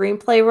also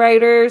screenplay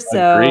writer. Agreed.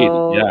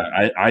 So,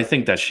 Yeah, I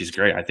think that she's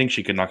great. I think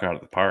she could knock it out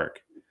of the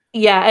park.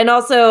 yeah. And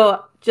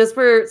also, just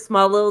for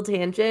small little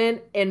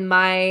tangent, in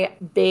my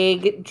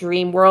big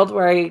dream world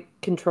where I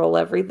control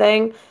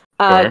everything,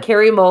 Sure.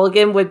 Carrie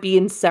Mulligan would be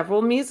in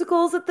several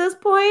musicals at this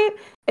point,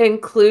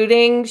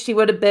 including she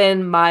would have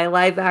been my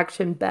live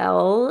action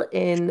Belle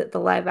in the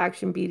live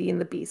action Beauty and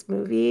the Beast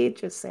movie.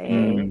 Just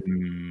saying.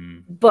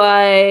 Mm,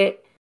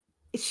 But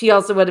she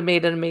also would have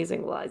made an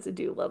amazing Eliza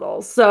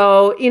Doolittle.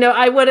 So,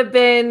 I would have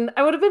been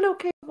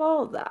okay with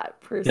all of that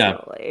yeah,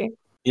 personally.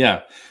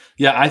 yeah,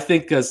 yeah. I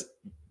think because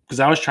because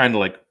I was trying to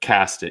like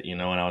cast it,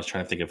 and I was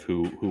trying to think of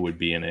who would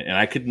be in it, and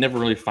I could never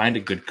really find a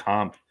good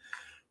comp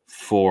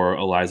for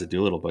Eliza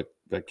Doolittle. But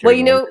Well,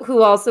 you know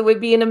who also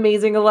would be an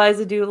amazing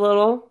Eliza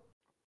Doolittle?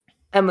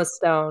 Emma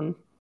Stone.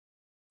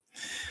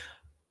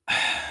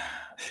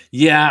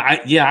 I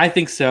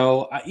think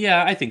so.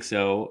 I think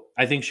so.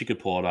 I think she could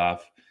pull it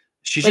off.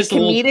 She's Like just a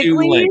little too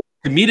comedically?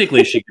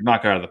 comedically. She could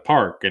knock it out of the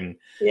park, and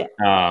Yeah.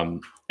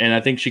 and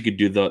I think she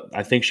could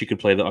I think she could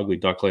play the ugly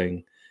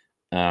duckling,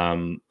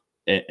 and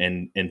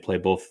play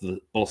both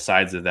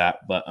sides of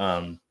that. But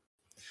I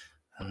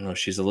don't know.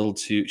 She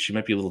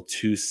might be a little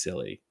too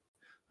silly.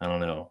 I don't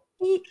know.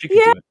 She could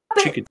do it.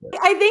 She could do it.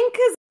 I think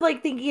because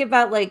like thinking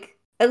about like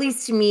at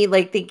least to me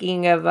like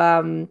thinking of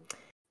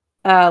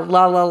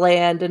La La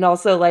Land, and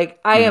also like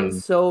I am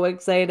so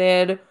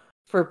excited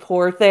for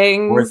Poor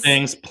Things. Poor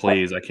Things,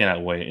 please! I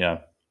cannot wait.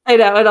 Yeah, I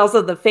know, and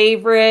also The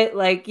Favorite.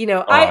 Like I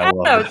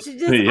don't know. She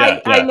just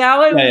I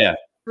now I'm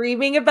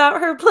dreaming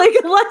about her playing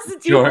Eliza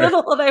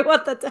Doolittle, and I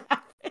want that to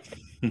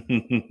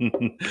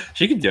happen.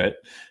 She could do it.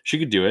 She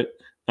could do it.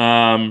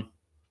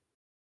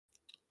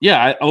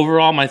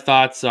 Overall, my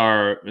thoughts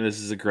are this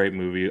is a great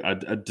movie.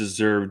 A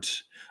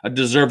deserved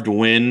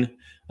win.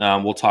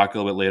 We'll talk a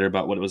little bit later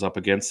about what it was up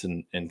against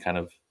and kind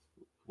of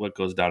what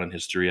goes down in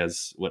history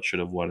as what should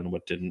have won and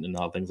what didn't and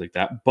all things like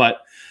that.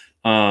 But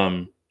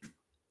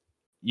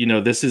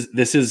this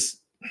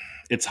is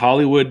it's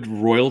Hollywood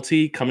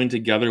royalty coming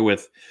together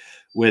with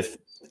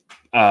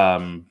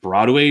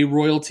Broadway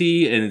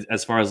royalty, and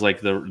as far as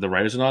like the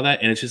writers and all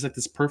that, and it's just like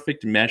this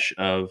perfect mesh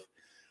of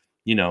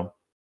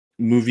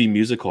movie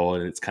musical,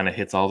 and it's kind of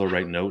hits all the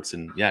right notes,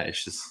 and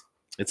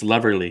it's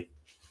loverly.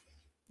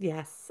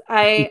 Yes,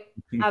 I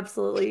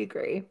absolutely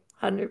agree.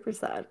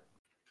 100%.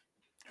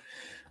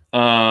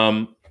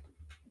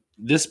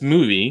 This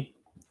movie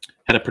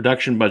had a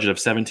production budget of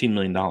 $17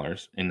 million in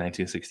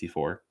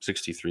 1964.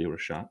 63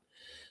 was shot.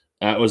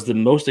 It was the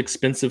most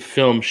expensive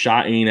film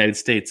shot in the United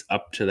States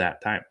up to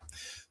that time.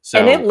 So,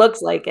 and it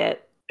looks like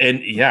it.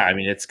 And yeah, I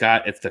mean, it's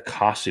the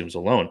costumes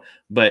alone,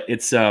 but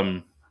it's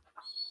they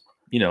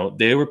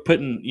were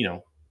putting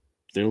a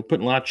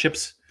lot of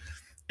chips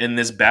in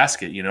this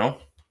basket,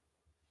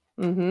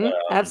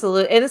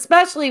 Absolutely. And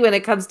especially when it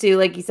comes to,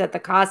 like you said, the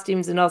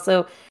costumes, and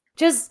also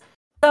just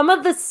some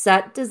of the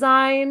set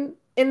design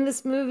in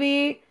this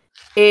movie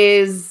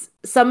is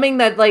something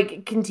that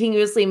like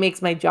continuously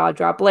makes my jaw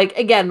drop. Like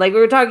again, like we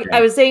were talking,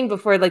 I was saying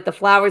before, like the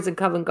flowers in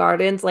Covent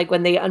Gardens, like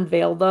when they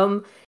unveil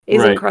them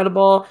is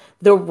incredible.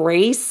 The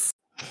race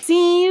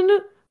scene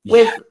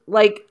with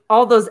like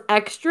all those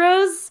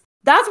extras,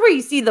 that's where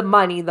you see the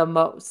money the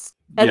most.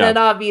 And then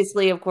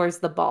obviously, of course,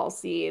 the ball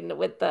scene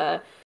with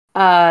the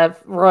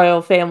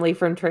royal family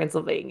from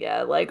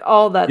Transylvania, like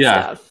all that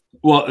stuff.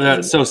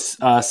 Well,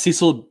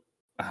 Cecil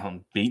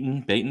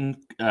Baton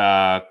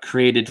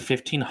created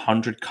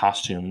 1,500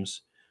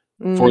 costumes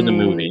for the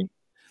movie,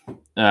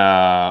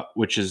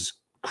 which is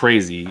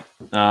crazy.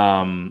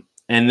 And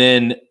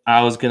then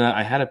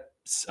I had a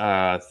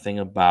thing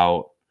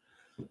about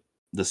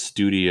the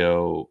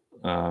studio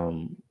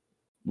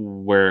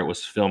where it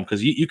was filmed,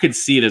 because you could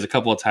see it as a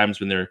couple of times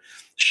when they're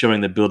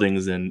showing the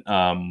buildings, and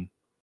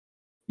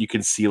you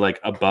can see like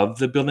above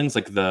the buildings,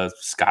 like the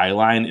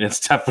skyline, and it's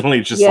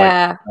definitely just like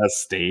a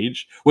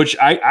stage, which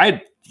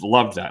I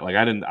loved that. Like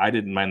I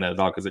didn't mind that at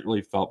all, because it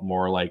really felt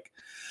more like,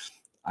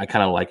 I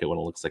kind of like it when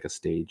it looks like a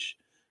stage.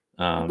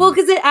 Well,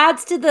 because it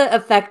adds to the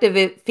effect of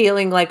it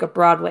feeling like a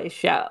Broadway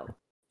show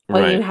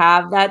when you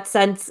have that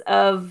sense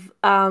of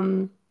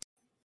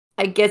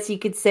I guess you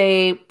could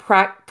say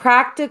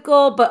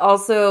practical, but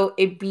also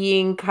it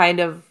being kind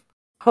of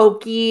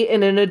hokey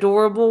in an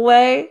adorable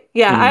way.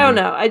 I don't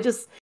know.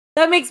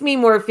 That makes me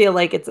more feel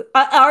like it's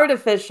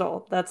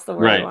artificial. That's the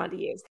word I wanted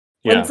to use.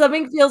 When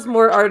something feels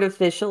more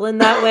artificial in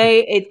that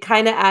way, it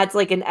kind of adds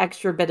like an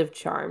extra bit of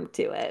charm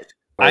to it.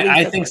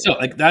 I think so.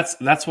 Like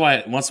that's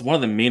why one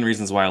of the main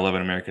reasons why I love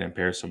An American in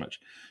Paris so much.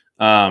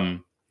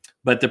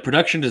 But the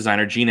production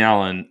designer, Gene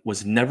Allen,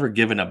 was never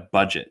given a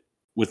budget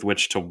with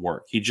which to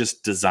work. He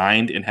just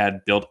designed and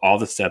had built all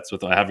the sets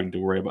without having to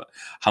worry about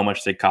how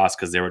much they cost,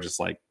 because they were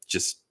just like,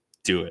 just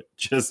do it.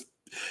 Just,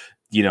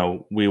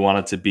 we want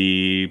it to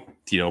be,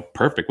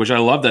 perfect, which I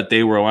love that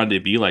they were wanted to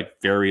be like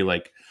very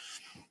like,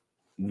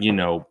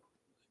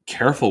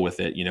 careful with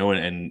it,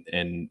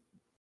 and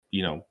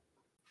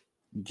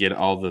get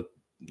all the,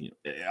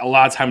 a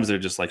lot of times they're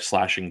just like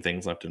slashing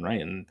things left and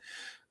right, and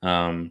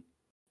that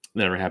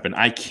never happened.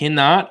 I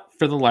cannot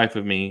for the life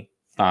of me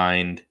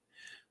find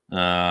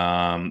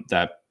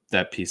that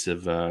piece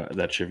of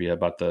that trivia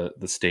about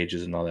the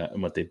stages and all that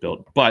and what they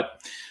built.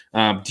 But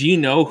do you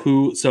know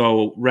who?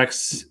 So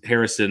Rex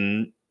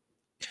Harrison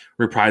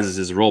reprises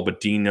his role,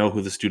 but do you know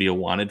who the studio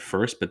wanted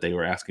first, but they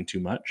were asking too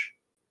much?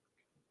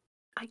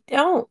 I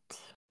don't.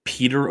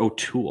 Peter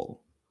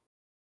O'Toole.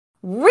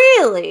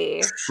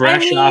 Really?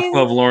 Fresh off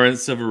of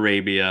Lawrence of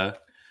Arabia.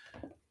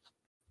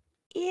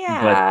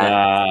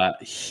 Yeah.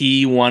 But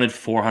he wanted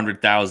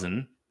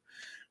 400,000.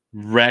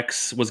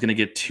 Rex was going to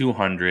get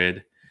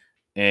 200,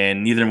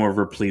 and neither of them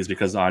were pleased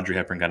because Audrey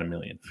Hepburn got $1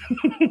 million.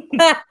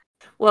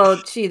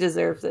 Well, she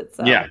deserves it,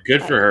 Yeah, so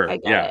good for her. I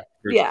get Yeah, it.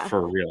 Yeah.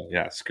 for real.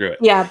 Yeah, screw it.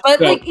 Yeah, but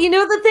So, like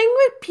the thing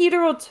with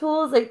Peter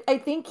O'Toole is like I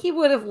think he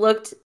would have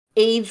looked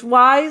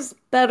age-wise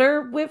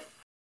better with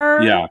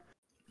her yeah,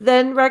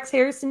 than Rex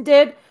Harrison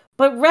did.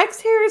 But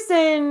Rex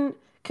Harrison,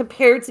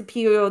 compared to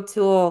Peter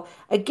O'Toole,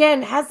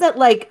 again has that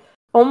like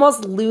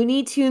almost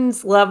Looney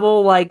Tunes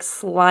level like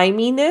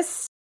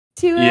sliminess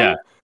to yeah, him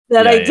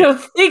that I yeah.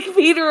 don't think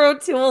Peter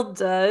O'Toole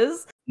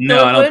does. So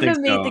No, I it don't wouldn't think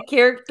have made so. the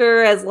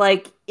character as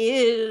like,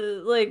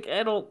 ew, like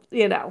I don't,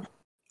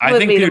 I would have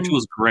think made Peter him.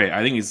 Tool's great.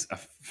 I think he's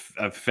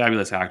a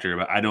fabulous actor,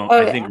 but I don't.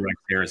 Oh I think yeah, Rex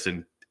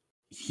Harrison,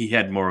 he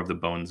had more of the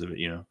bones of it,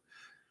 yeah.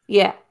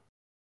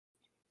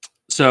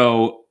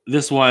 So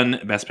this one,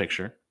 Best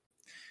Picture.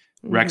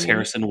 Rex Hmm.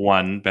 Harrison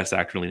won Best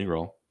Actor in Leading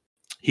Role.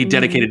 He Hmm.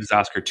 dedicated his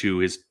Oscar to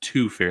his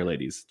two fair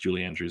ladies,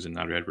 Julie Andrews and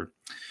Audrey Hepburn.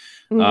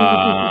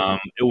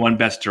 It won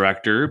Best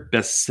Director,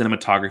 Best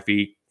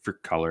Cinematography for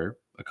color,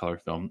 a color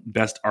film,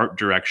 Best Art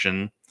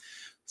Direction,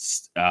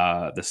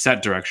 the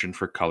set direction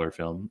for color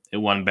film. It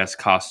won Best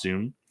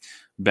Costume,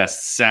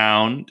 Best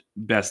Sound,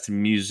 Best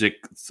Music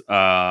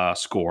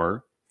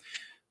Score.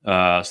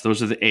 So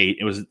those are the 8.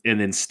 It was, and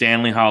then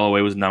Stanley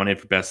Holloway was nominated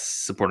for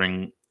Best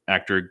Supporting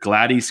Actor.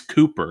 Gladys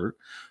Cooper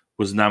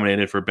was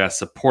nominated for Best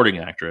Supporting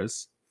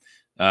Actress.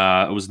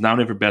 It was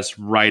nominated for Best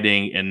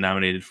Writing and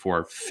nominated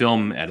for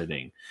Film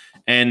Editing.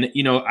 And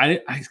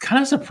it's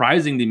kind of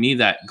surprising to me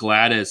that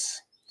Gladys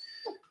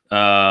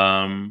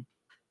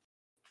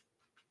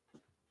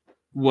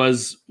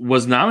was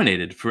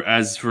nominated for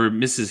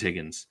Mrs.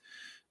 Higgins.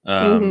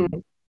 Hmm.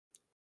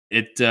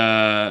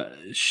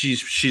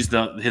 She's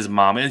his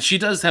mom, and she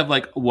does have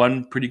like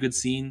one pretty good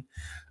scene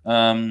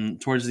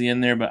towards the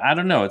end there, but I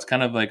don't know. It's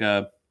kind of like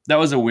that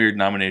was a weird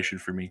nomination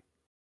for me.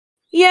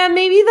 Yeah,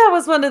 maybe that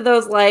was one of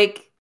those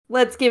like,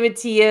 let's give it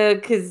to you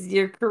because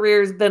your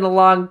career's been a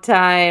long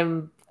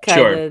time kind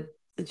Sure. of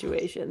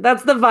situation.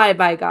 That's the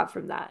vibe I got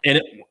from that. And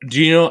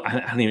do you know? I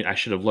don't even. I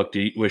should have looked.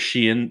 Was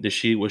she in?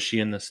 Was she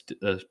in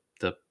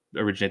the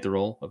originate the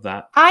role of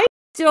that? I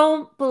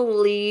don't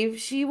believe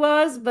she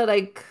was, but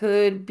I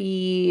could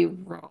be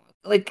wrong.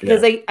 Like,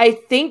 because Yeah, I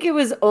think it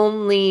was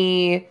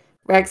only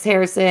Rex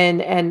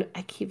Harrison and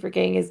I keep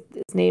forgetting his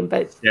name,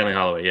 but Stanley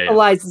Holloway. Yeah, yeah.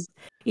 Eliza's.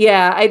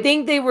 Yeah, I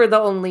think they were the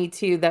only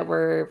two that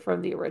were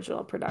from the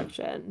original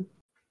production.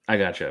 I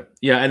gotcha.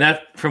 Yeah, and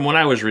that from what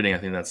I was reading, I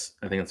think that's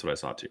what I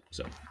saw too.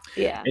 So,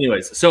 Yeah.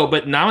 anyways,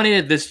 but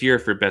nominated this year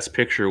for Best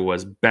Picture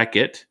was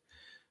Beckett,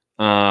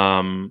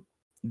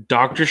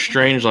 Doctor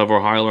Strangelove,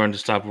 or How I Learned to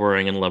Stop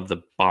Worrying and Love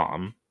the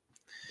Bomb,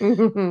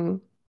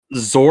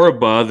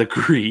 Zorba the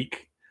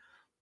Greek,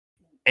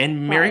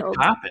 and Mary Wild.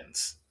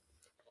 Poppins.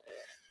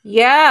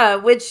 Yeah,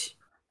 which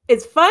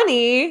is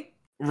funny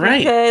Right.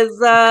 because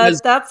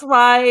Because that's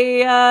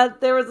why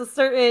there was a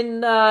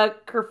certain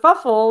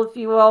kerfuffle, if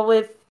you will,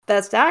 with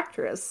Best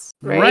Actress,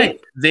 right.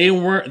 right? They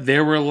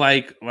were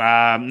like,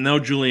 no,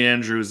 Julie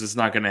Andrews is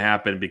not going to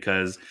happen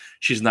because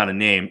she's not a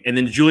name. And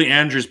then Julie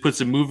Andrews puts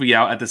a movie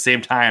out at the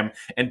same time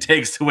and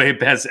takes away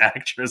Best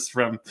Actress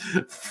from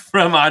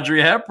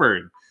Audrey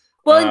Hepburn.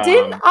 Well, and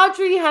didn't Um,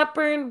 Audrey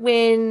Hepburn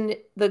win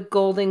the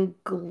Golden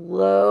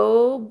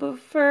Globe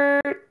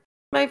for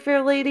My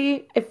Fair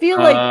Lady? I feel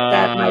like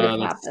that might have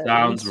that happened.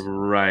 sounds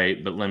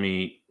right, but let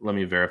me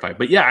verify.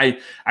 But yeah,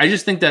 I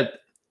just think that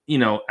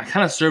I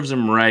kind of serves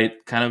him right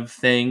kind of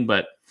thing,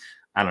 but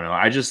I don't know.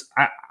 I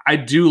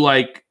do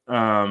like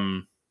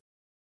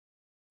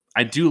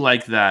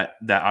that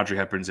Audrey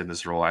Hepburn's in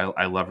this role.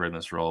 I love her in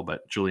this role,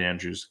 but Julie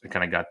Andrews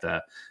kind of got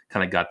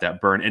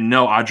that burn. And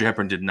no, Audrey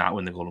Hepburn did not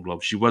win the Golden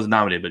Globe. She was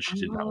nominated, but she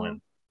did not Oh.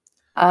 win.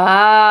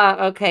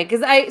 Okay.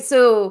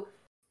 So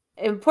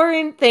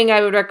important thing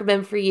I would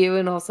recommend for you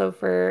and also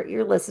for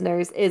your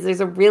listeners is there's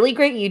a really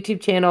great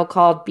YouTube channel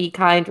called Be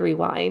Kind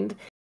Rewind.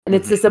 And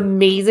it's this Mhm.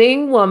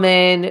 amazing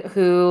woman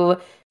who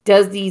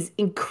does these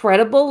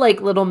incredible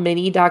like little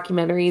mini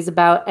documentaries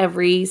about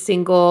every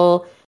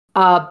single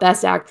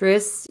best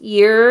actress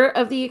year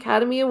of the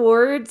Academy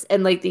Awards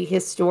and like the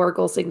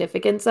historical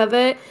significance of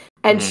it.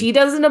 And Mhm. she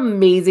does an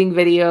amazing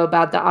video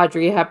about the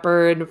Audrey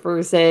Hepburn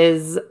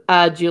versus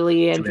Julie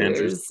Julie Andrews.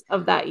 Andrews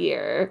of that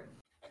year.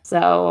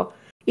 So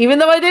even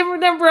though I didn't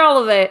remember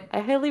all of it, I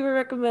highly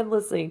recommend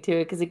listening to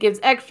it because it gives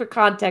extra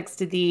context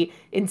to the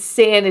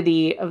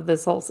insanity of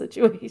this whole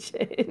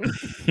situation.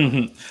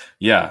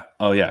 Yeah.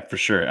 Oh yeah, for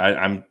sure.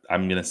 I'm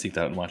gonna seek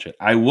that out and watch it.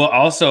 I will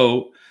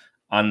also,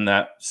 on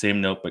that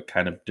same note, but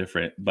kind of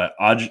different. But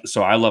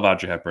so I love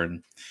Audrey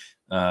Hepburn.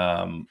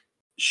 Um,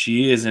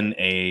 she is in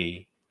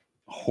a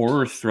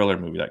horror thriller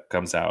movie that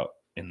comes out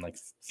in like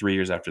 3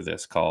 years after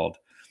this called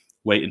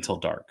Wait Until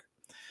Dark.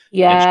 And she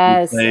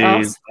Yes. Oh,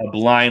 plays a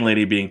blind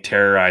lady being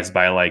terrorized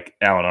by like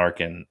Alan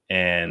Arkin,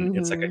 and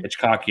it's like a mhm.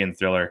 Hitchcockian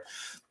thriller.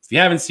 If you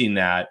haven't seen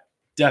that,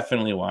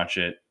 definitely watch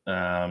it.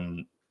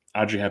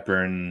 Audrey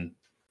Hepburn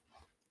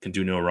can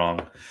do no wrong.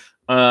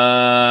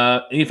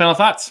 Any final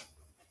thoughts?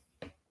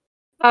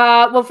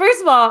 Well,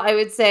 first of all, I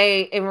would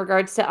say in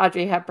regards to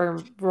Audrey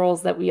Hepburn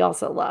roles that we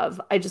also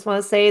love, I just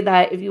want to say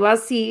that if you want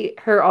to see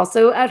her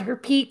also at her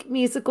peak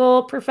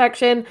musical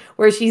perfection,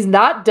 where she's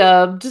not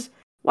dubbed,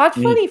 watch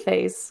Funny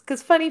Face,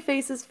 because Funny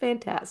Face is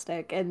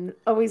fantastic and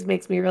always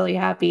makes me really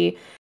happy.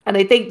 And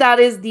I think that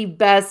is the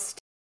best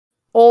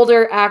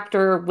older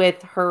actor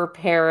with her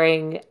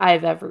pairing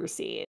I've ever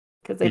seen,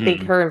 because I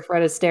think her and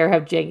Fred Astaire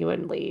have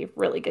genuinely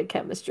really good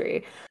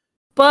chemistry.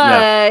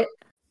 But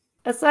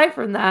aside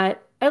from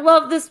that, I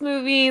love this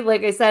movie.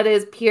 Like I said, it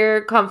is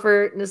pure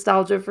comfort,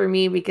 nostalgia for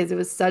me because it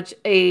was such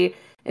a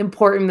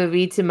important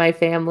movie to my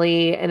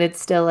family, and it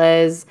still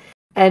is.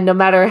 And no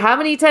matter how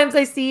many times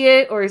I see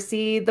it or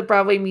see the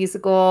Broadway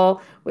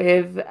musical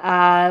with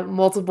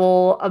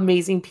multiple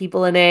amazing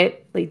people in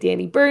it, like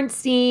Danny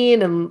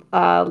Bernstein and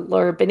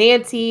Laura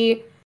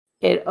Benanti,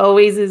 it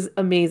always is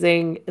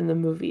amazing, and the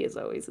movie is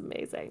always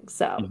amazing.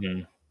 So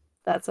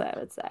that's what I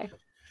would say.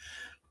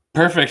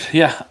 Perfect.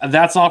 Yeah,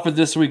 that's all for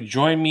this week.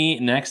 Join me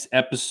next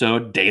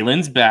episode.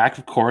 Dalin's back.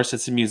 Of course,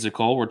 it's a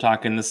musical. We're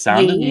talking The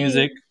Sound of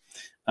Music.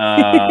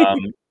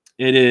 It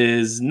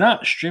is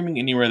not streaming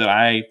anywhere that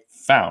I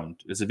found.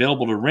 It's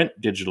available to rent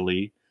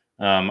digitally.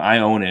 I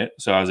own it,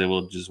 so I was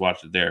able to just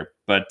watch it there.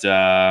 But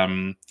yeah.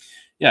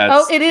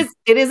 It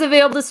is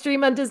available to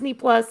stream on Disney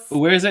Plus.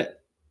 Where is it?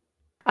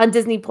 On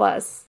Disney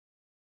Plus.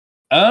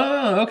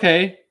 Oh,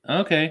 okay.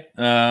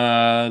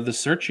 The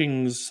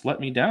searchings let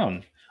me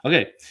down.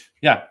 Okay.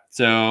 Yeah,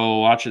 so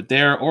watch it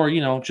there, or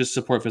just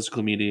support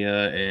physical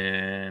media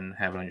and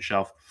have it on your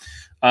shelf.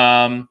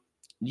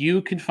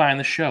 You can find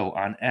the show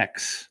on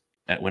X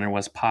at Winter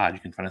Was Pod. You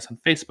can find us on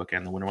Facebook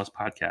and the Winter Was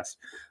Podcast.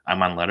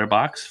 I'm on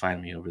Letterboxd.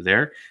 Find me over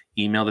there.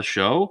 Email the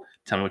show.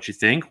 Tell me what you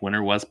think.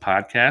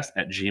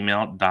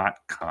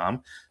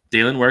 winterwaspodcast@gmail.com.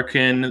 Dalin, where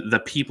can the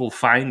people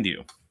find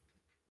you?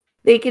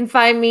 They can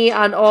find me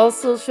on all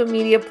social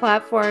media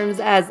platforms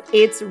as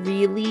It's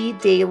Really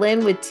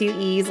Dalin with 2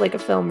 E's like a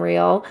film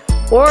reel.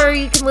 Or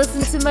you can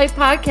listen to my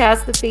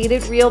podcast, The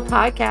Faded Reel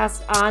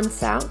Podcast, on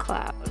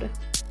SoundCloud.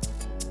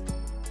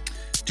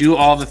 Do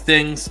all the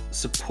things,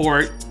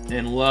 support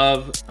and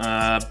love.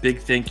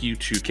 Big thank you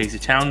to Casey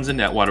Townsend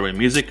at Waterway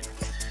Music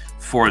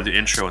for the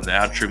intro and the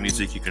outro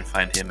music. You can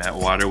find him at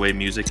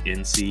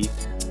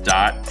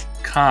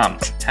waterwaymusicnc.com.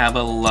 Have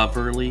a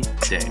lovely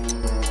day.